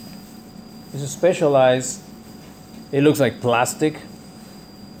 Cartilage is a specialized, it looks like plastic.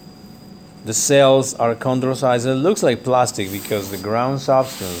 The cells are chondrocytes. It looks like plastic because the ground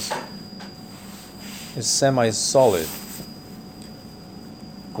substance is semi-solid.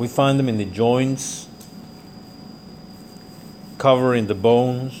 We find them in the joints, covering the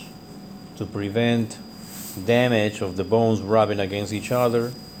bones to prevent damage of the bones rubbing against each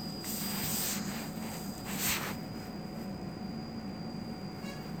other.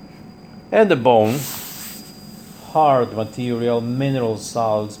 And the bone, hard material, mineral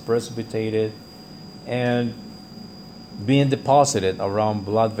salts precipitated and being deposited around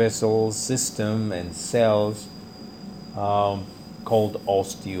blood vessels, system, and cells called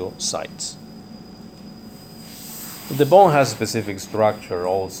osteocytes. The bone has specific structure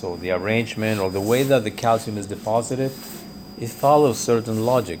also. The arrangement or the way that the calcium is deposited, it follows certain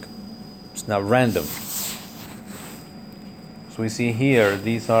logic. It's not random. So we see here,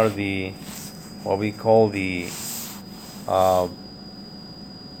 these are the, what we call the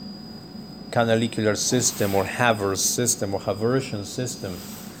canalicular system or Haver's system or Haversian system.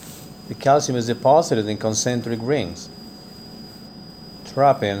 The calcium is deposited in concentric rings,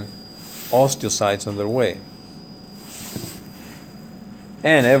 trapping osteocytes on their way.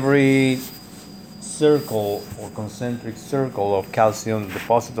 And every circle or concentric circle of calcium,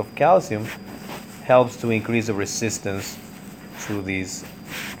 deposit of calcium, helps to increase the resistance to these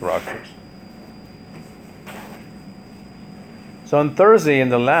structures. So on Thursday in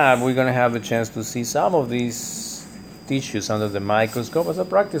the lab, we're going to have a chance to see some of these tissues under the microscope. As a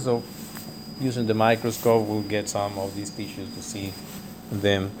practice of using the microscope, we'll get some of these tissues to see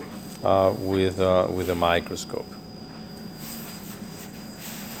them with a microscope.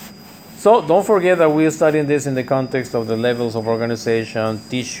 So don't forget that we're studying this in the context of the levels of organization,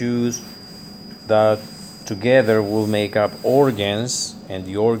 tissues that together will make up organs, and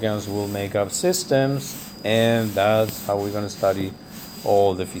the organs will make up systems, and that's how we're going to study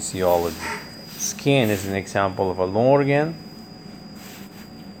all the physiology. Skin is an example of an organ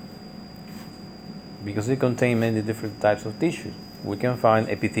because it contains many different types of tissues. We can find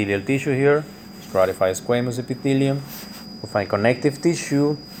epithelial tissue here, stratified squamous epithelium. We find connective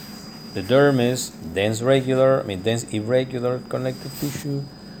tissue, the dermis, dense irregular connective tissue.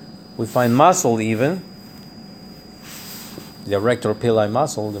 We find muscle even, the erector pili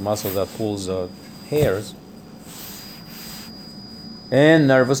muscle, the muscle that pulls hairs, and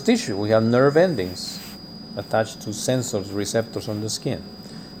nervous tissue. We have nerve endings attached to sensors, receptors on the skin.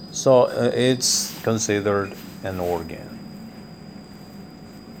 So it's considered an organ.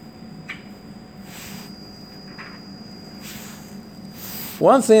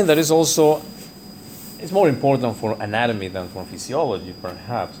 One thing that is also, it's more important for anatomy than for physiology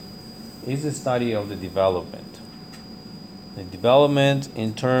perhaps, is the study of the development. The development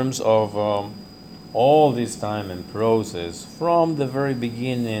in terms of all this time and process from the very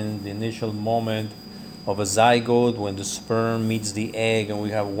beginning, the initial moment of a zygote when the sperm meets the egg and we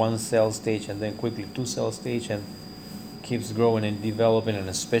have one cell stage and then quickly two cell stage and keeps growing and developing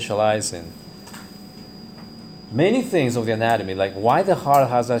and specializing. Many things of the anatomy, like why the heart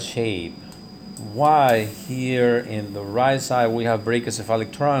has a shape, why here in the right side we have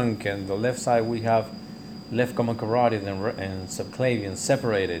brachiocephalic trunk and the left side we have left common carotid and subclavian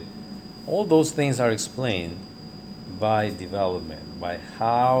separated. All those things are explained by development, by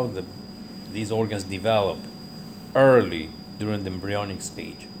how these organs develop early during the embryonic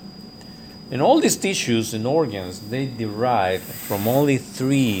stage. And all these tissues and organs, they derive from only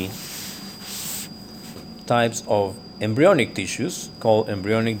three types of embryonic tissues called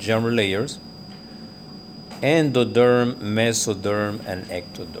embryonic germ layers: endoderm, mesoderm, and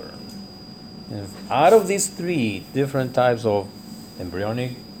ectoderm. And out of these three different types of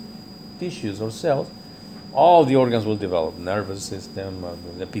embryonic tissues or cells, all the organs will develop: nervous system,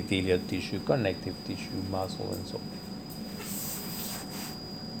 the epithelial tissue, connective tissue, muscle, and so on.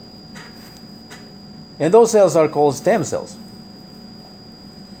 And those cells are called stem cells.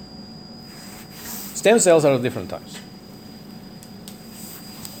 Stem cells are of different types.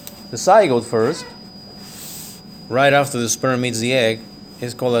 The zygote first, right after the sperm meets the egg,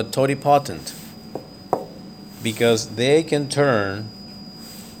 is called a totipotent because they can turn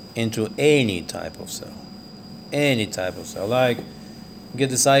into any type of cell. Any type of cell. Like, get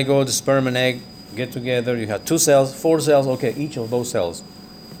the zygote, the sperm and egg, get together, you have 2 cells, 4 cells, okay, each of those cells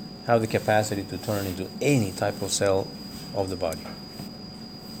have the capacity to turn into any type of cell of the body.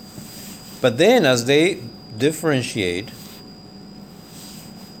 But then as they differentiate,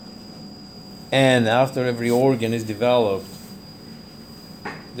 and after every organ is developed,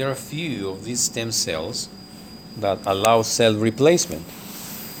 there are a few of these stem cells that allow cell replacement.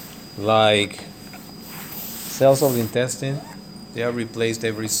 Like cells of the intestine, they are replaced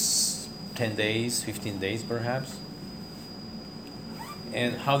every 10 days, 15 days perhaps.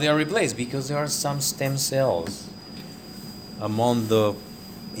 And how they are replaced? Because there are some stem cells. Among the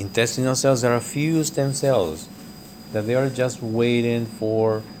intestinal cells, there are a few stem cells that they are just waiting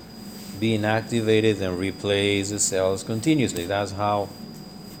for being activated and replace the cells continuously. That's how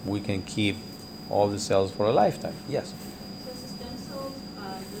we can keep all the cells for a lifetime. Yes? So is the stem cells,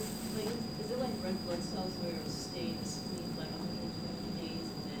 is it like red blood cells where it stays like 120 days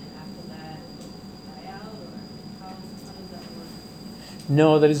and then after that die out, or how does that work?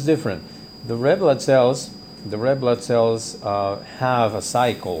 No, that is different. The red blood cells have a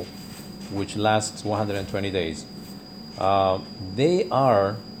cycle which lasts 120 days. They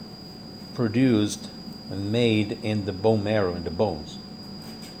are produced and made in the bone marrow, in the bones.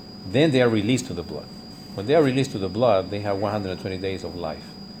 Then they are released to the blood. When they are released to the blood, they have 120 days of life.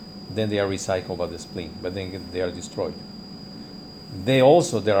 Then they are recycled by the spleen, but then they are destroyed. There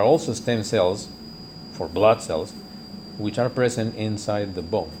are also stem cells, for blood cells, which are present inside the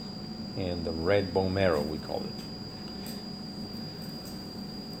bone, in the red bone marrow, we call it.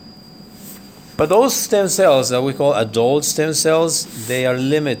 But those stem cells that we call adult stem cells, they are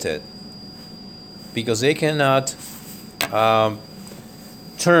limited because they cannot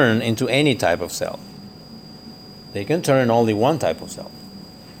turn into any type of cell. They can turn only one type of cell.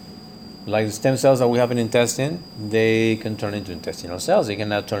 Like the stem cells that we have in intestine, they can turn into intestinal cells. They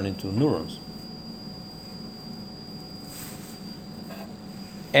cannot turn into neurons.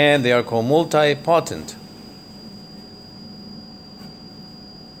 And they are called multipotent.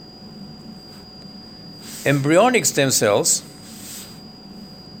 Embryonic stem cells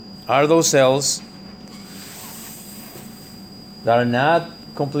are those cells that are not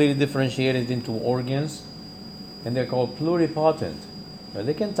completely differentiated into organs, and they're called pluripotent. But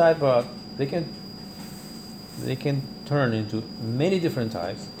they can turn into many different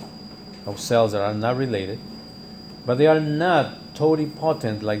types of cells that are not related, but they are not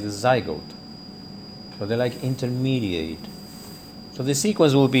totipotent like the zygote. So they're like intermediate. So the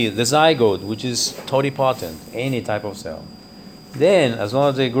sequence will be the zygote, which is totipotent, any type of cell. Then, as long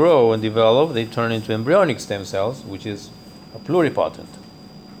as they grow and develop, they turn into embryonic stem cells, which is a pluripotent.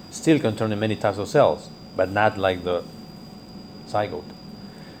 Still can turn in many types of cells, but not like the zygote.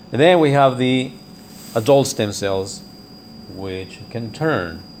 And then we have the adult stem cells, which can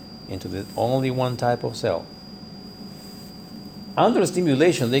turn into the only one type of cell. Under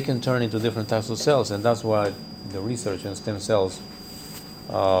stimulation, they can turn into different types of cells, and that's why the research in stem cells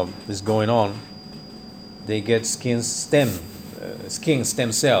is going on. They get skin stem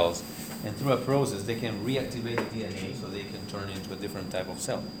cells, and through a process, they can reactivate the DNA so they can turn into a different type of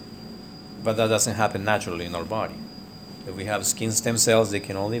cell. But that doesn't happen naturally in our body. If we have skin stem cells, they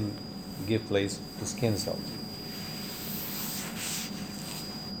can only give place to skin cells.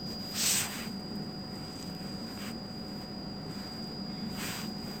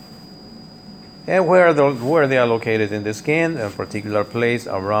 And where they are located in the skin, a particular place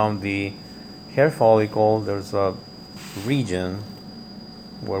around the hair follicle, there's a region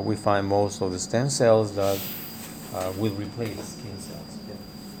where we find most of the stem cells that will replace the skin cells. Yeah.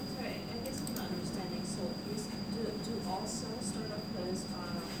 Sorry, I guess I'm not understanding. So do all cells start off as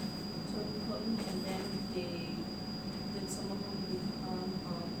totipotent and then some of them become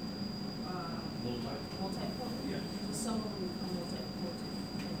multipotent? Yeah. So some of them become multipotent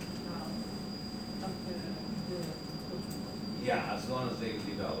after the totipotent. Yeah, as long as they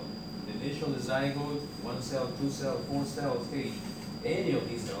develop. The initial zygote, 1 cell, 2 cell, 4 cell stage, any of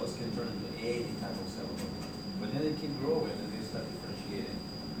these cells can turn into any type of cell. But then they keep growing and they start differentiating.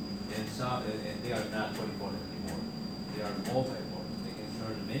 And they are not polypotent anymore. They are multipotent. They can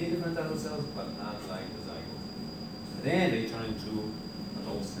turn into many different types of cells, but not like the zygote. And then they turn into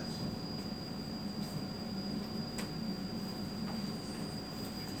adult stem cells.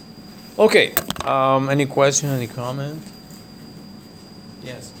 Okay. Any question? Any comment?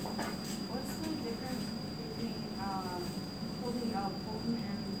 Yes. What's the difference between potent and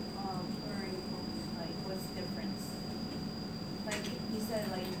pluripotent? Like, what's the difference? Like you said,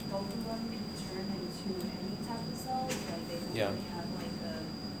 like both of them can turn into any type of cells. Like they don't Yeah. really have like a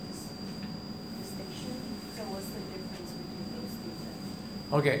distinction. So what's the difference between those two then?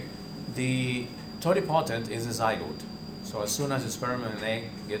 Okay. The totipotent is a zygote. So as soon as the sperm and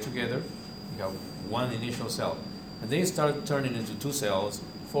egg get together, you have one initial cell. And they start turning into 2 cells,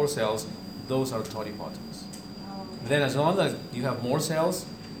 4 cells, those are totipotents. Then as long as you have more cells,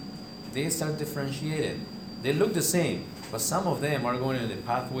 they start differentiating. They look the same, but some of them are going in the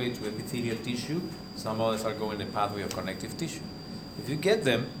pathway to epithelial tissue, some others are going in the pathway of connective tissue. If you get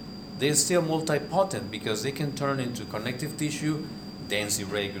them, they're still multipotent because they can turn into connective tissue, dense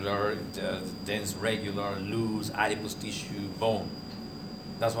irregular, dense regular, loose, adipose tissue, bone.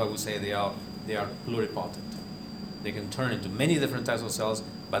 That's why we say they are pluripotent. They can turn into many different types of cells,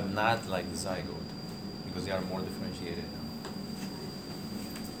 but not like the zygote, because they are more differentiated now.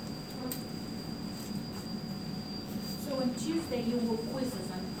 So on Tuesday, you will quiz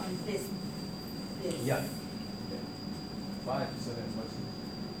us on this. Yeah. 5 to 7 questions.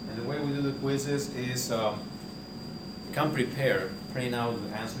 And the way we do the quizzes is come prepared, print out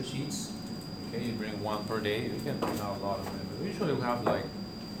the answer sheets. Okay, you bring one per day. You can print out a lot of them. But usually we have like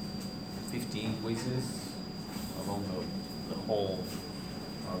 15 quizzes along the whole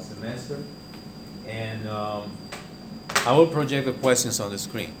semester. And I will project the questions on the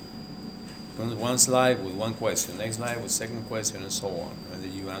screen. One slide with one question, next slide with second question, and so on. And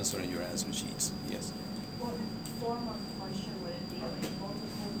then you answer in your answer sheets. Yes. What form of question would it be? Like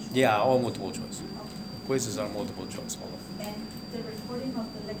multiple choice? Yeah, all multiple choice. Okay. Quizzes are multiple choice. All of them. And the recording of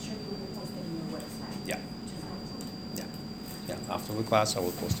the lecture you will post it on your website. Yeah. tonight. Yeah. After the class, I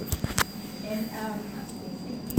will post it. And